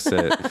everywhere I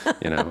sit.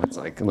 It's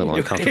like a little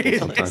uncomfortable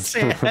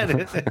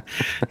sometimes.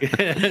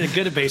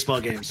 Good at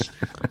baseball games.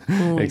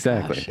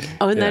 Exactly. Gosh.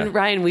 Oh, and then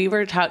Ryan, we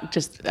were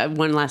just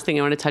one last thing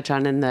I want to touch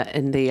on in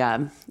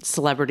the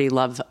celebrity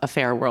love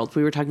affair world.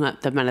 We were talking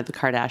about the men of the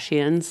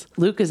Kardashians.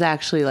 Luke is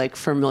actually like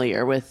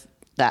familiar with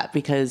that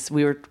because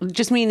we were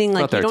just meaning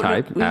like their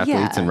type,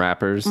 athletes and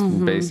rappers,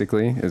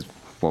 basically is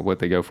what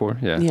they go for.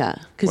 Yeah,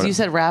 because you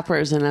said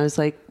rappers and I was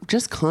like,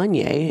 just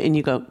Kanye, and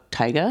you go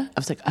Tyga. I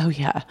was like, oh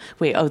yeah,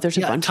 wait, there's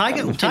a bunch of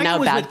them. Tyga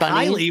was with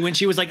Kylie when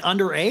she was like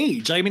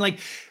underage. I mean, like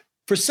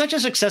for such a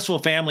successful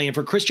family and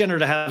for Kris Jenner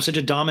to have such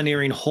a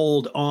domineering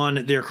hold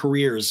on their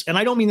careers, and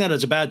I don't mean that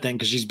as a bad thing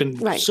because she's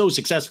been so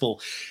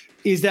successful,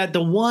 is that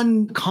the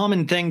one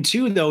common thing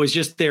too though is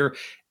just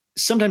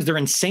sometimes they're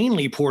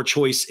insanely poor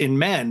choice in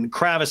men,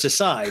 Kravis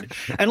aside.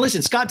 And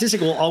listen, Scott Disick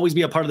will always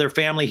be a part of their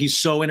family. He's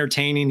so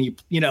entertaining.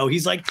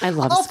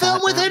 I'll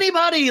film with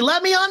anybody.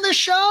 Let me on the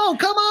show.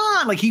 Come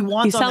on. Like he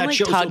wants on that like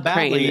show Todd so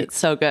badly. Crane. It's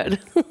so good.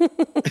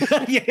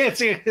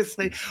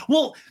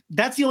 Well,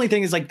 that's the only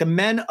thing is like the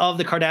men of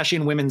the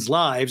Kardashian women's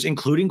lives,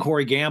 including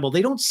Corey Gamble,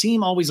 they don't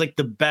seem always like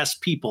the best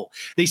people.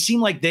 They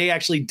seem like they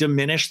actually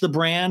diminish the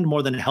brand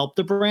more than help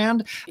the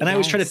brand. And I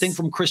always try to think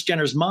from Kris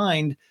Jenner's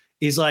mind,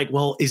 is like,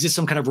 well, is this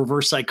some kind of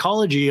reverse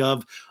psychology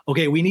of,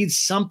 okay, we need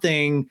some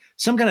kind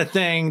of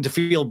thing to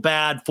feel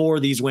bad for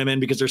these women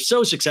because they're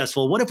so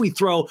successful. What if we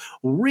throw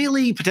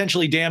really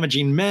potentially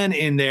damaging men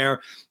in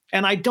there?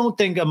 And I don't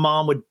think a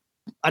mom would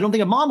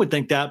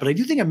think that, but I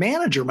do think a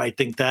manager might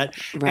think that.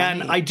 Right.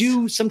 And I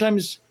do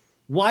sometimes,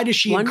 why does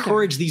she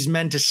encourage these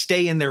men to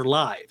stay in their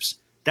lives?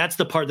 That's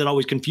the part that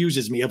always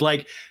confuses me of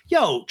like,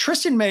 yo,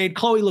 Tristan made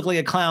Khloe look like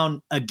a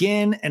clown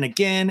again and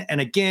again and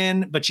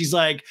again. But she's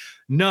like,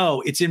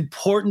 no, it's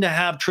important to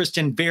have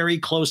Tristan very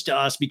close to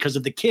us because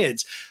of the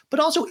kids. But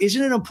also,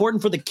 isn't it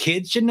important for the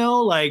kids to know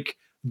like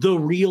the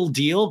real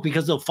deal?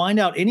 Because they'll find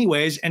out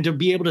anyways. And to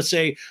be able to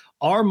say,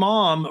 our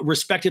mom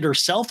respected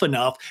herself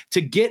enough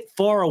to get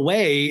far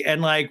away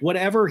and like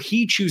whatever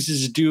he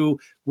chooses to do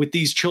with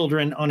these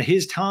children on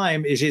his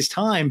time is his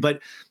time. But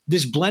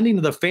this blending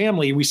of the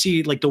family, we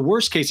see like the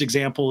worst case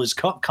example is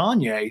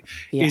Kanye,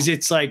 is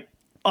it's like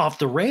off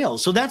the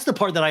rails. So that's the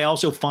part that I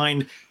also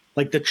find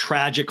like the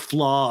tragic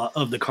flaw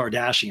of the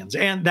Kardashians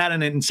and that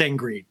and insane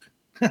greed.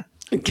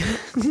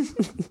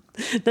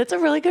 That's a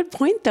really good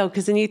point though.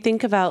 Cause then you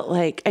think about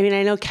like, I mean,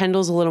 I know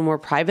Kendall's a little more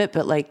private,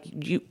 but like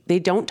they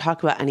don't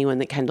talk about anyone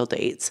that Kendall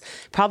dates,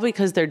 probably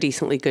because they're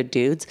decently good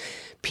dudes.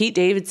 Pete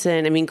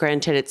Davidson, I mean,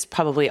 granted, it's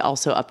probably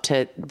also up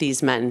to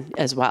these men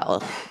as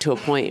well to a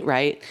point,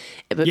 right?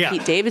 But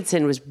Pete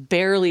Davidson was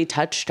barely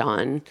touched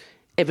on,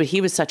 but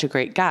he was such a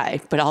great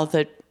guy. But all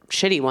the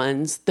shitty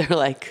ones, they're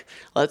like,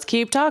 let's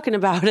keep talking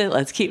about it.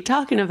 Let's keep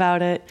talking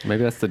about it.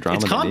 Maybe that's the drama.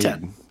 It's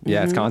content.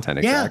 Yeah, it's content.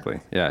 Exactly.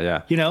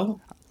 Yeah.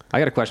 I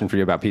got a question for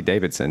you about Pete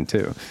Davidson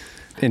too.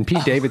 In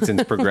Pete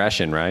Davidson's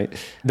progression, right?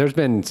 There's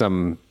been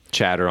some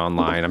chatter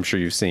online, I'm sure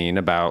you've seen,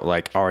 about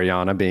like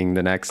Ariana and Pete being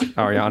the next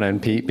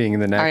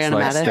Ariana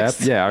like Madix.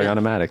 step. Yeah, Ariana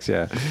Madix.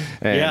 Yeah.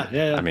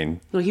 And, I mean,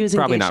 well, he was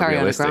probably engaged not to Ariana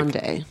realistic,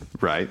 Grande.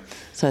 right?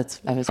 So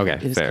I was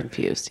fair.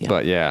 confused. Yeah.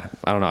 But yeah,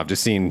 I don't know. I've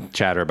just seen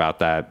chatter about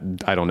that.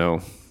 I don't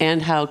know.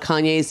 And how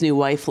Kanye's new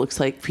wife looks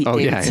like Pete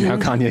Davidson. Oh yeah,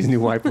 and how Kanye's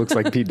new wife looks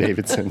like Pete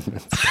Davidson.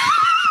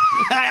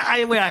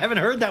 Wait, I haven't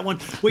heard that one.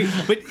 Wait,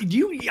 but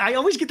I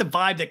always get the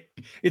vibe that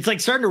it's like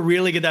starting to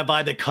really get that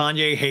vibe that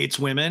Kanye hates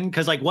women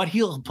because like what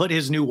he'll put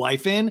his new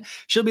wife in,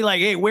 she'll be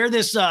like, hey, wear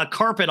this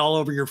carpet all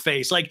over your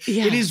face. Like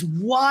it is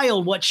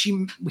wild what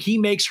he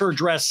makes her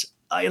dress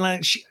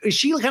is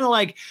she kind of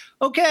like,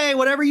 okay,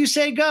 whatever you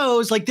say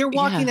goes? Like they're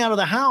walking out of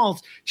the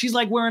house. She's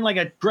like wearing like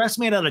a dress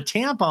made out of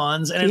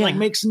tampons, and it like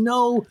makes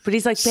no. But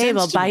he's like, babe,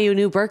 I'll buy you a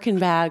new Birkin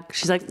bag.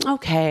 She's like,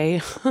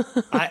 okay.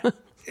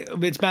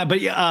 It's bad,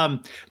 but yeah,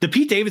 the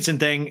Pete Davidson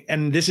thing,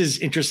 and this is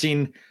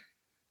interesting,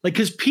 like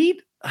because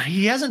Pete,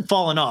 he hasn't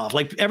fallen off.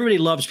 Like everybody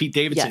loves Pete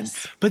Davidson,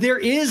 but there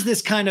is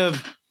this kind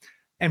of.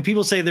 And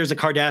people say there's a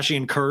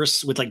Kardashian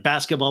curse with like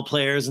basketball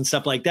players and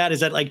stuff like that.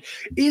 Is that like,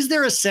 is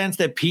there a sense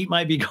that Pete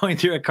might be going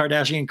through a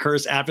Kardashian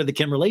curse after the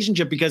Kim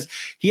relationship? Because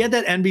he had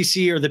that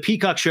NBC or the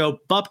Peacock show,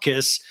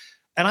 Bupkis.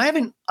 And I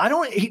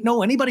don't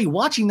know anybody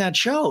watching that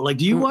show. Like,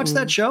 do you watch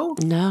that show?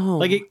 No.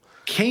 Like it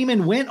came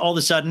and went all of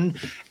a sudden.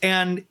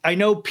 And I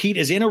know Pete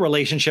is in a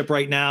relationship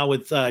right now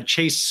with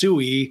Chase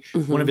Suey,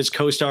 one of his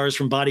co-stars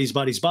from Bodies,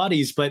 Bodies,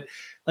 Bodies. But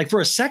like for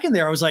a second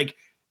there, I was like,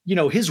 you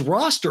know, his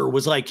roster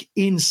was like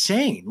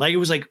insane. Like it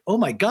was like, oh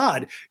my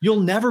God,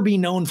 you'll never be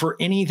known for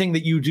anything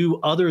that you do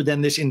other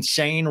than this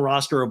insane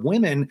roster of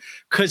women.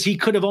 Cause he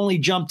could have only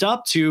jumped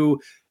up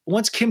to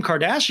once Kim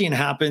Kardashian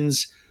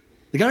happens,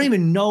 like I don't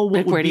even know what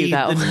like, would where do be. you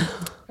go?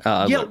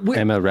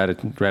 Emma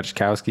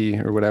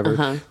Ratajkowski or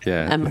whatever.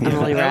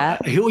 Emily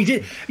Ratt. He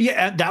did.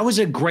 Yeah. That was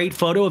a great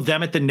photo of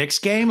them at the Knicks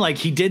game. Like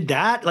he did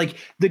that. Like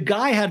the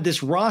guy had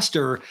this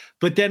roster,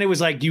 but then it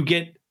was like, you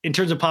get, in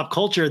terms of pop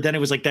culture, then it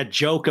was like that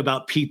joke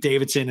about Pete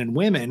Davidson and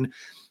women.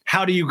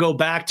 How do you go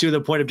back to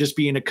the point of just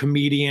being a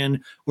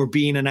comedian or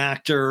being an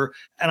actor?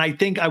 And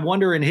I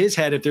wonder in his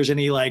head if there's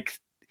any like,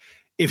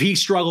 if he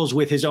struggles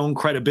with his own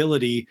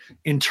credibility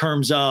in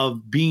terms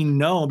of being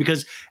known,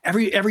 because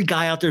every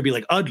guy out there would be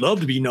like, I'd love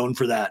to be known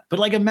for that. But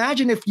like,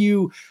 imagine if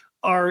you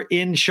are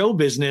in show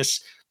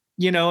business,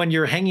 you know, and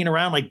you're hanging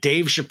around like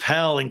Dave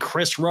Chappelle and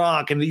Chris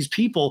Rock and these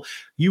people,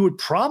 you would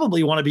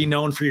probably want to be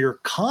known for your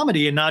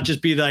comedy and not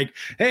just be like,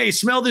 hey,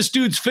 smell this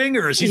dude's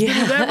fingers. He's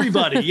been with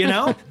everybody, you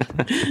know?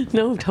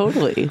 No,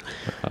 totally.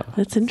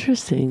 That's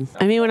interesting.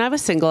 I mean, when I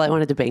was single, I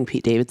wanted to bang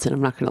Pete Davidson.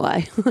 I'm not going to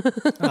lie.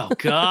 Oh,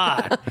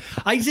 God.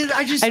 I was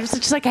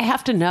just like, I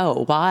have to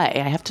know why.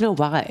 I have to know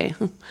why.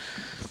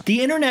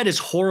 The internet is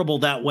horrible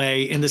that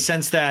way in the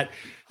sense that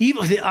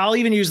I'll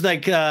even use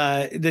like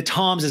the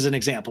Toms as an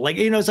example. Like,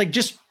 you know, it's like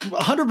just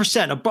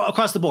 100%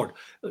 across the board,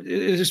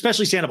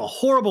 especially stand-up,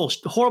 horrible,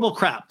 horrible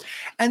crap.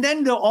 And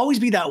then there'll always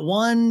be that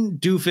one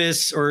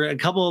doofus or a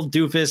couple of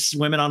doofus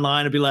women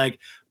online will be like,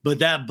 but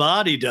that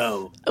body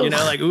though, you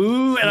know, like,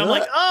 ooh. And I'm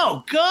like,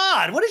 oh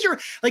God, what is your,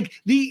 like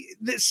the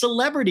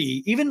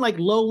celebrity, even like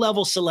low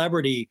level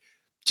celebrity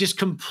just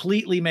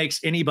completely makes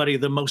anybody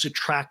the most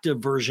attractive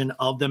version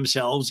of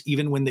themselves,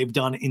 even when they've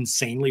done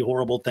insanely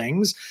horrible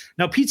things.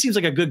 Now, Pete seems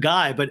like a good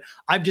guy, but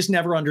I've just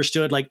never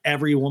understood like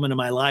every woman in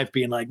my life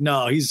being like,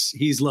 no,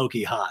 he's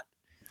low-key hot.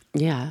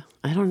 Yeah.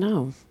 I don't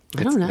know.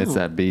 It's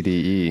that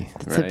BDE.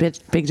 It's a bit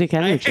big dick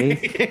energy.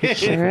 It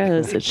sure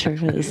is. It sure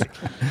is.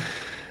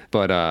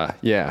 But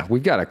yeah,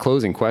 we've got a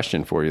closing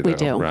question for you though. We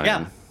do. Ryan.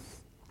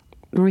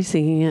 Yeah. Are we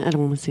singing it? I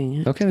don't want to sing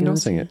it. Okay, then don't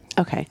sing it.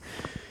 Okay.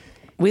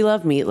 We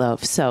love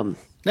Meatloaf, so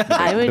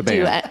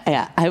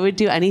I would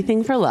do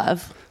anything for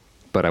love.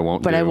 But I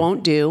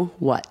won't do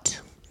what?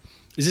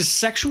 Is this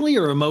sexually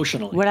or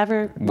emotionally?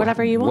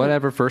 Whatever you want.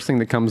 Whatever first thing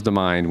that comes to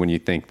mind when you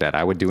think that.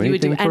 I would do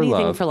anything for love. You would do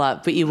anything for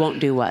love, but you won't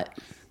do what?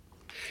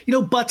 You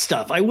know, butt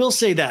stuff. I will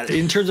say that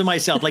in terms of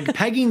myself, like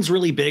pegging's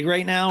really big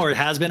right now, or it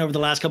has been over the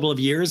last couple of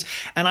years.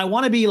 And I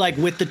want to be like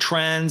with the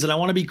trends and I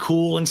want to be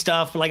cool and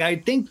stuff. Like, I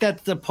think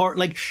that's the part,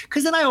 like,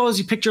 cause then I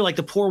always picture like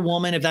the poor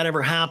woman, if that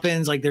ever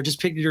happens, like they're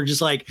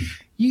just like,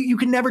 you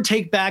can never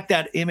take back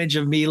that image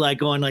of me, like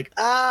going like,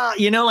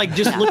 you know, like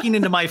just looking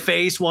into my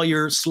face while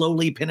you're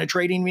slowly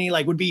penetrating me,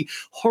 like would be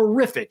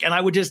horrific. And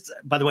I would just,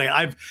 by the way,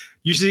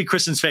 you should see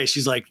Kristen's face.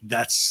 She's like,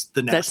 that's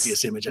the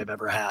nastiest image I've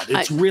ever had.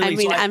 It's really, I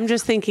mean, I'm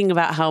just thinking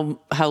about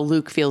how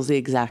Luke feels the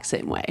exact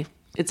same way.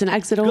 It's an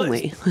exit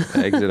only.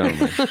 Exit only.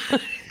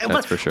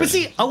 That's for sure. But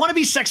see, I want to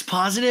be sex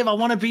positive. I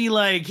want to be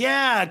like,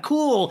 yeah,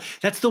 cool.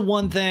 That's the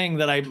one thing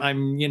that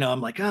I'm, you know, I'm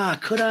like,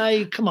 could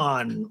I? Come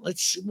on,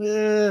 let's.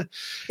 You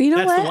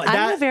know what?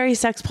 I'm a very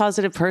sex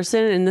positive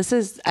person, and this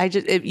is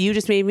you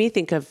just made me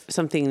think of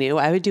something new.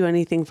 I would do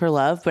anything for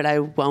love, but I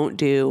won't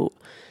do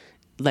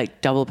like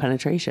double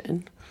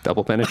penetration.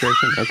 Double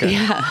penetration? Okay.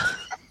 Yeah,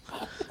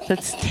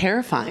 that's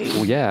terrifying.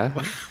 Well,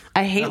 yeah.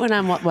 I hate when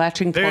I'm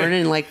watching porn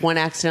and like one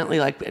accidentally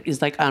like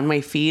is like on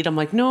my feed. I'm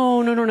like,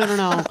 no.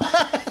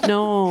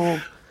 No.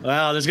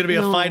 Wow, there's going to be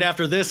a fight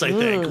after this, I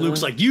think.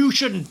 Luke's like, you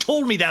shouldn't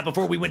told me that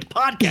before we went to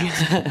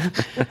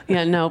podcast.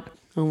 Yeah, nope.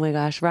 Oh my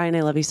gosh. Ryan,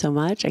 I love you so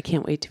much. I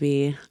can't wait to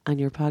be on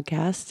your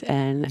podcast.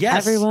 And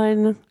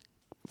everyone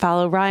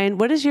follow Ryan.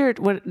 What's your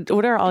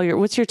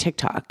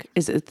TikTok?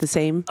 Is it the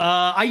same?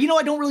 I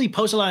don't really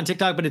post a lot on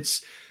TikTok, but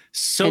it's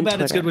So And Bad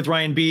It's Twitter. Good with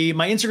Ryan B.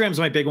 My Instagram's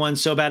my big one.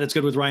 So Bad It's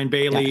Good with Ryan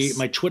Bailey. Yes.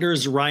 My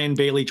Twitter's Ryan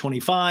Bailey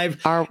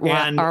 25.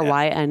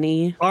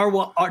 RYNE.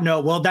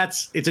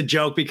 It's a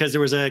joke because there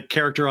was a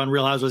character on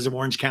Real Housewives of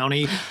Orange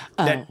County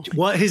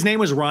his name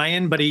was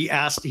Ryan, but he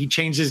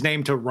changed his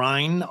name to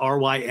Ryan,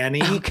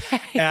 RYNE.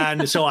 Okay.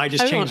 And so I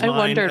just changed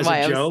mine as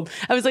a joke.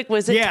 I was like,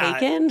 was it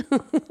taken?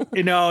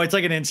 It's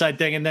like an inside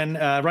thing. And then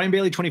Ryan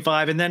Bailey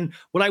 25. And then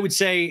what I would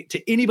say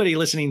to anybody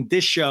listening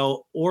this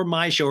show or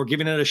my show or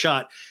giving it a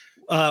shot,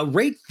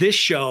 rate this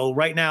show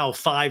right now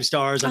 5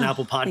 stars on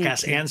Apple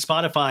Podcasts and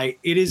Spotify.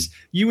 It is,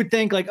 you would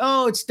think like,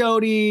 oh, it's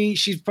Dodie.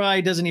 She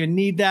probably doesn't even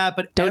need that,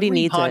 but Dodie every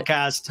needs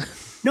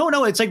podcast. No,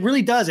 it's like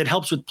really does. It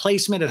helps with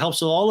placement. It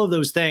helps with all of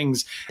those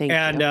things.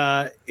 And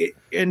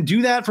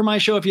do that for my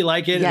show if you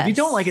like it. Yes. If you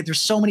don't like it, there's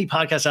so many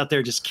podcasts out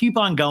there. Just keep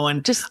on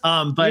going.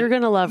 But you're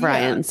gonna love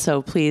Ryan,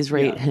 so please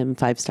rate him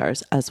 5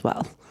 stars as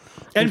well.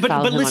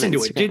 But listen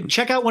to it.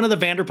 Check out one of the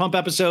Vanderpump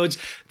episodes.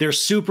 They're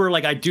super.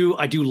 Like I do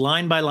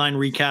line by line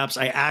recaps.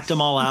 I act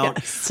them all out.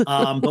 Yes.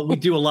 But we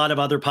do a lot of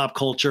other pop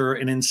culture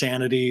and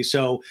insanity.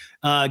 So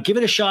give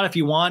it a shot if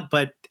you want.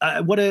 But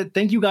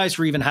thank you guys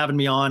for even having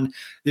me on.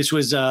 This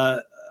was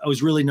I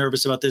was really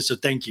nervous about this, so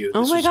thank you.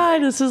 Oh my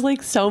God, this is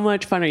like so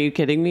much fun. Are you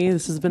kidding me?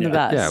 This has been the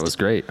best. Yeah, it was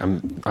great. I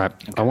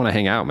want to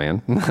hang out,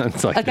 man.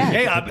 It's like, okay.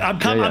 Hey,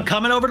 I'm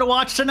coming over to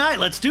watch tonight.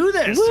 Let's do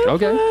this.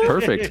 Okay,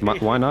 perfect.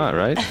 Why not,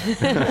 right?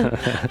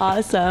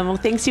 Awesome. Well,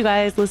 thanks, you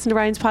guys. Listen to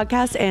Ryan's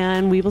podcast,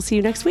 and we will see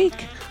you next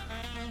week.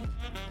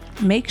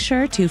 Make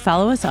sure to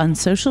follow us on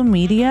social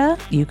media.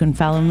 You can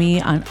follow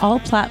me on all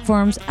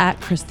platforms at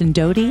Kristen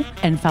Doty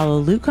and follow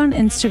Luke on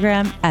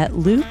Instagram at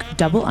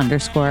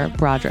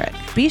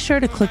Luke_Broderick. Be sure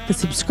to click the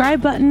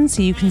subscribe button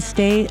so you can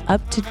stay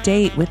up to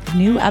date with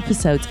new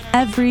episodes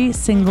every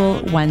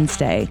single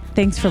Wednesday.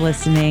 Thanks for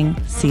listening.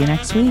 See you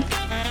next week.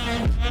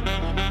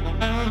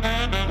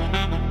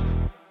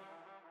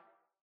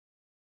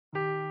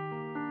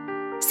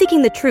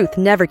 Seeking the truth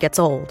never gets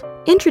old.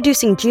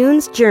 Introducing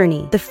June's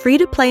Journey, the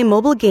free-to-play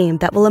mobile game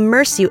that will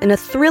immerse you in a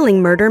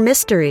thrilling murder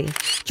mystery.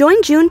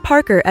 Join June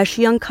Parker as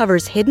she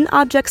uncovers hidden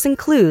objects and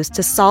clues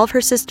to solve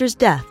her sister's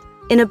death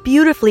in a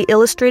beautifully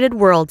illustrated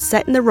world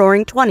set in the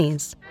Roaring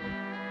 '20s.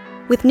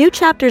 With new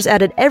chapters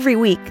added every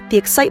week, the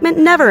excitement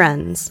never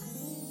ends.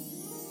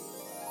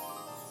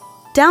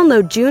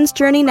 Download June's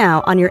Journey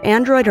now on your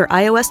Android or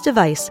iOS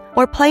device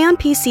or play on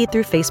PC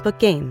through Facebook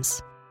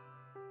Games.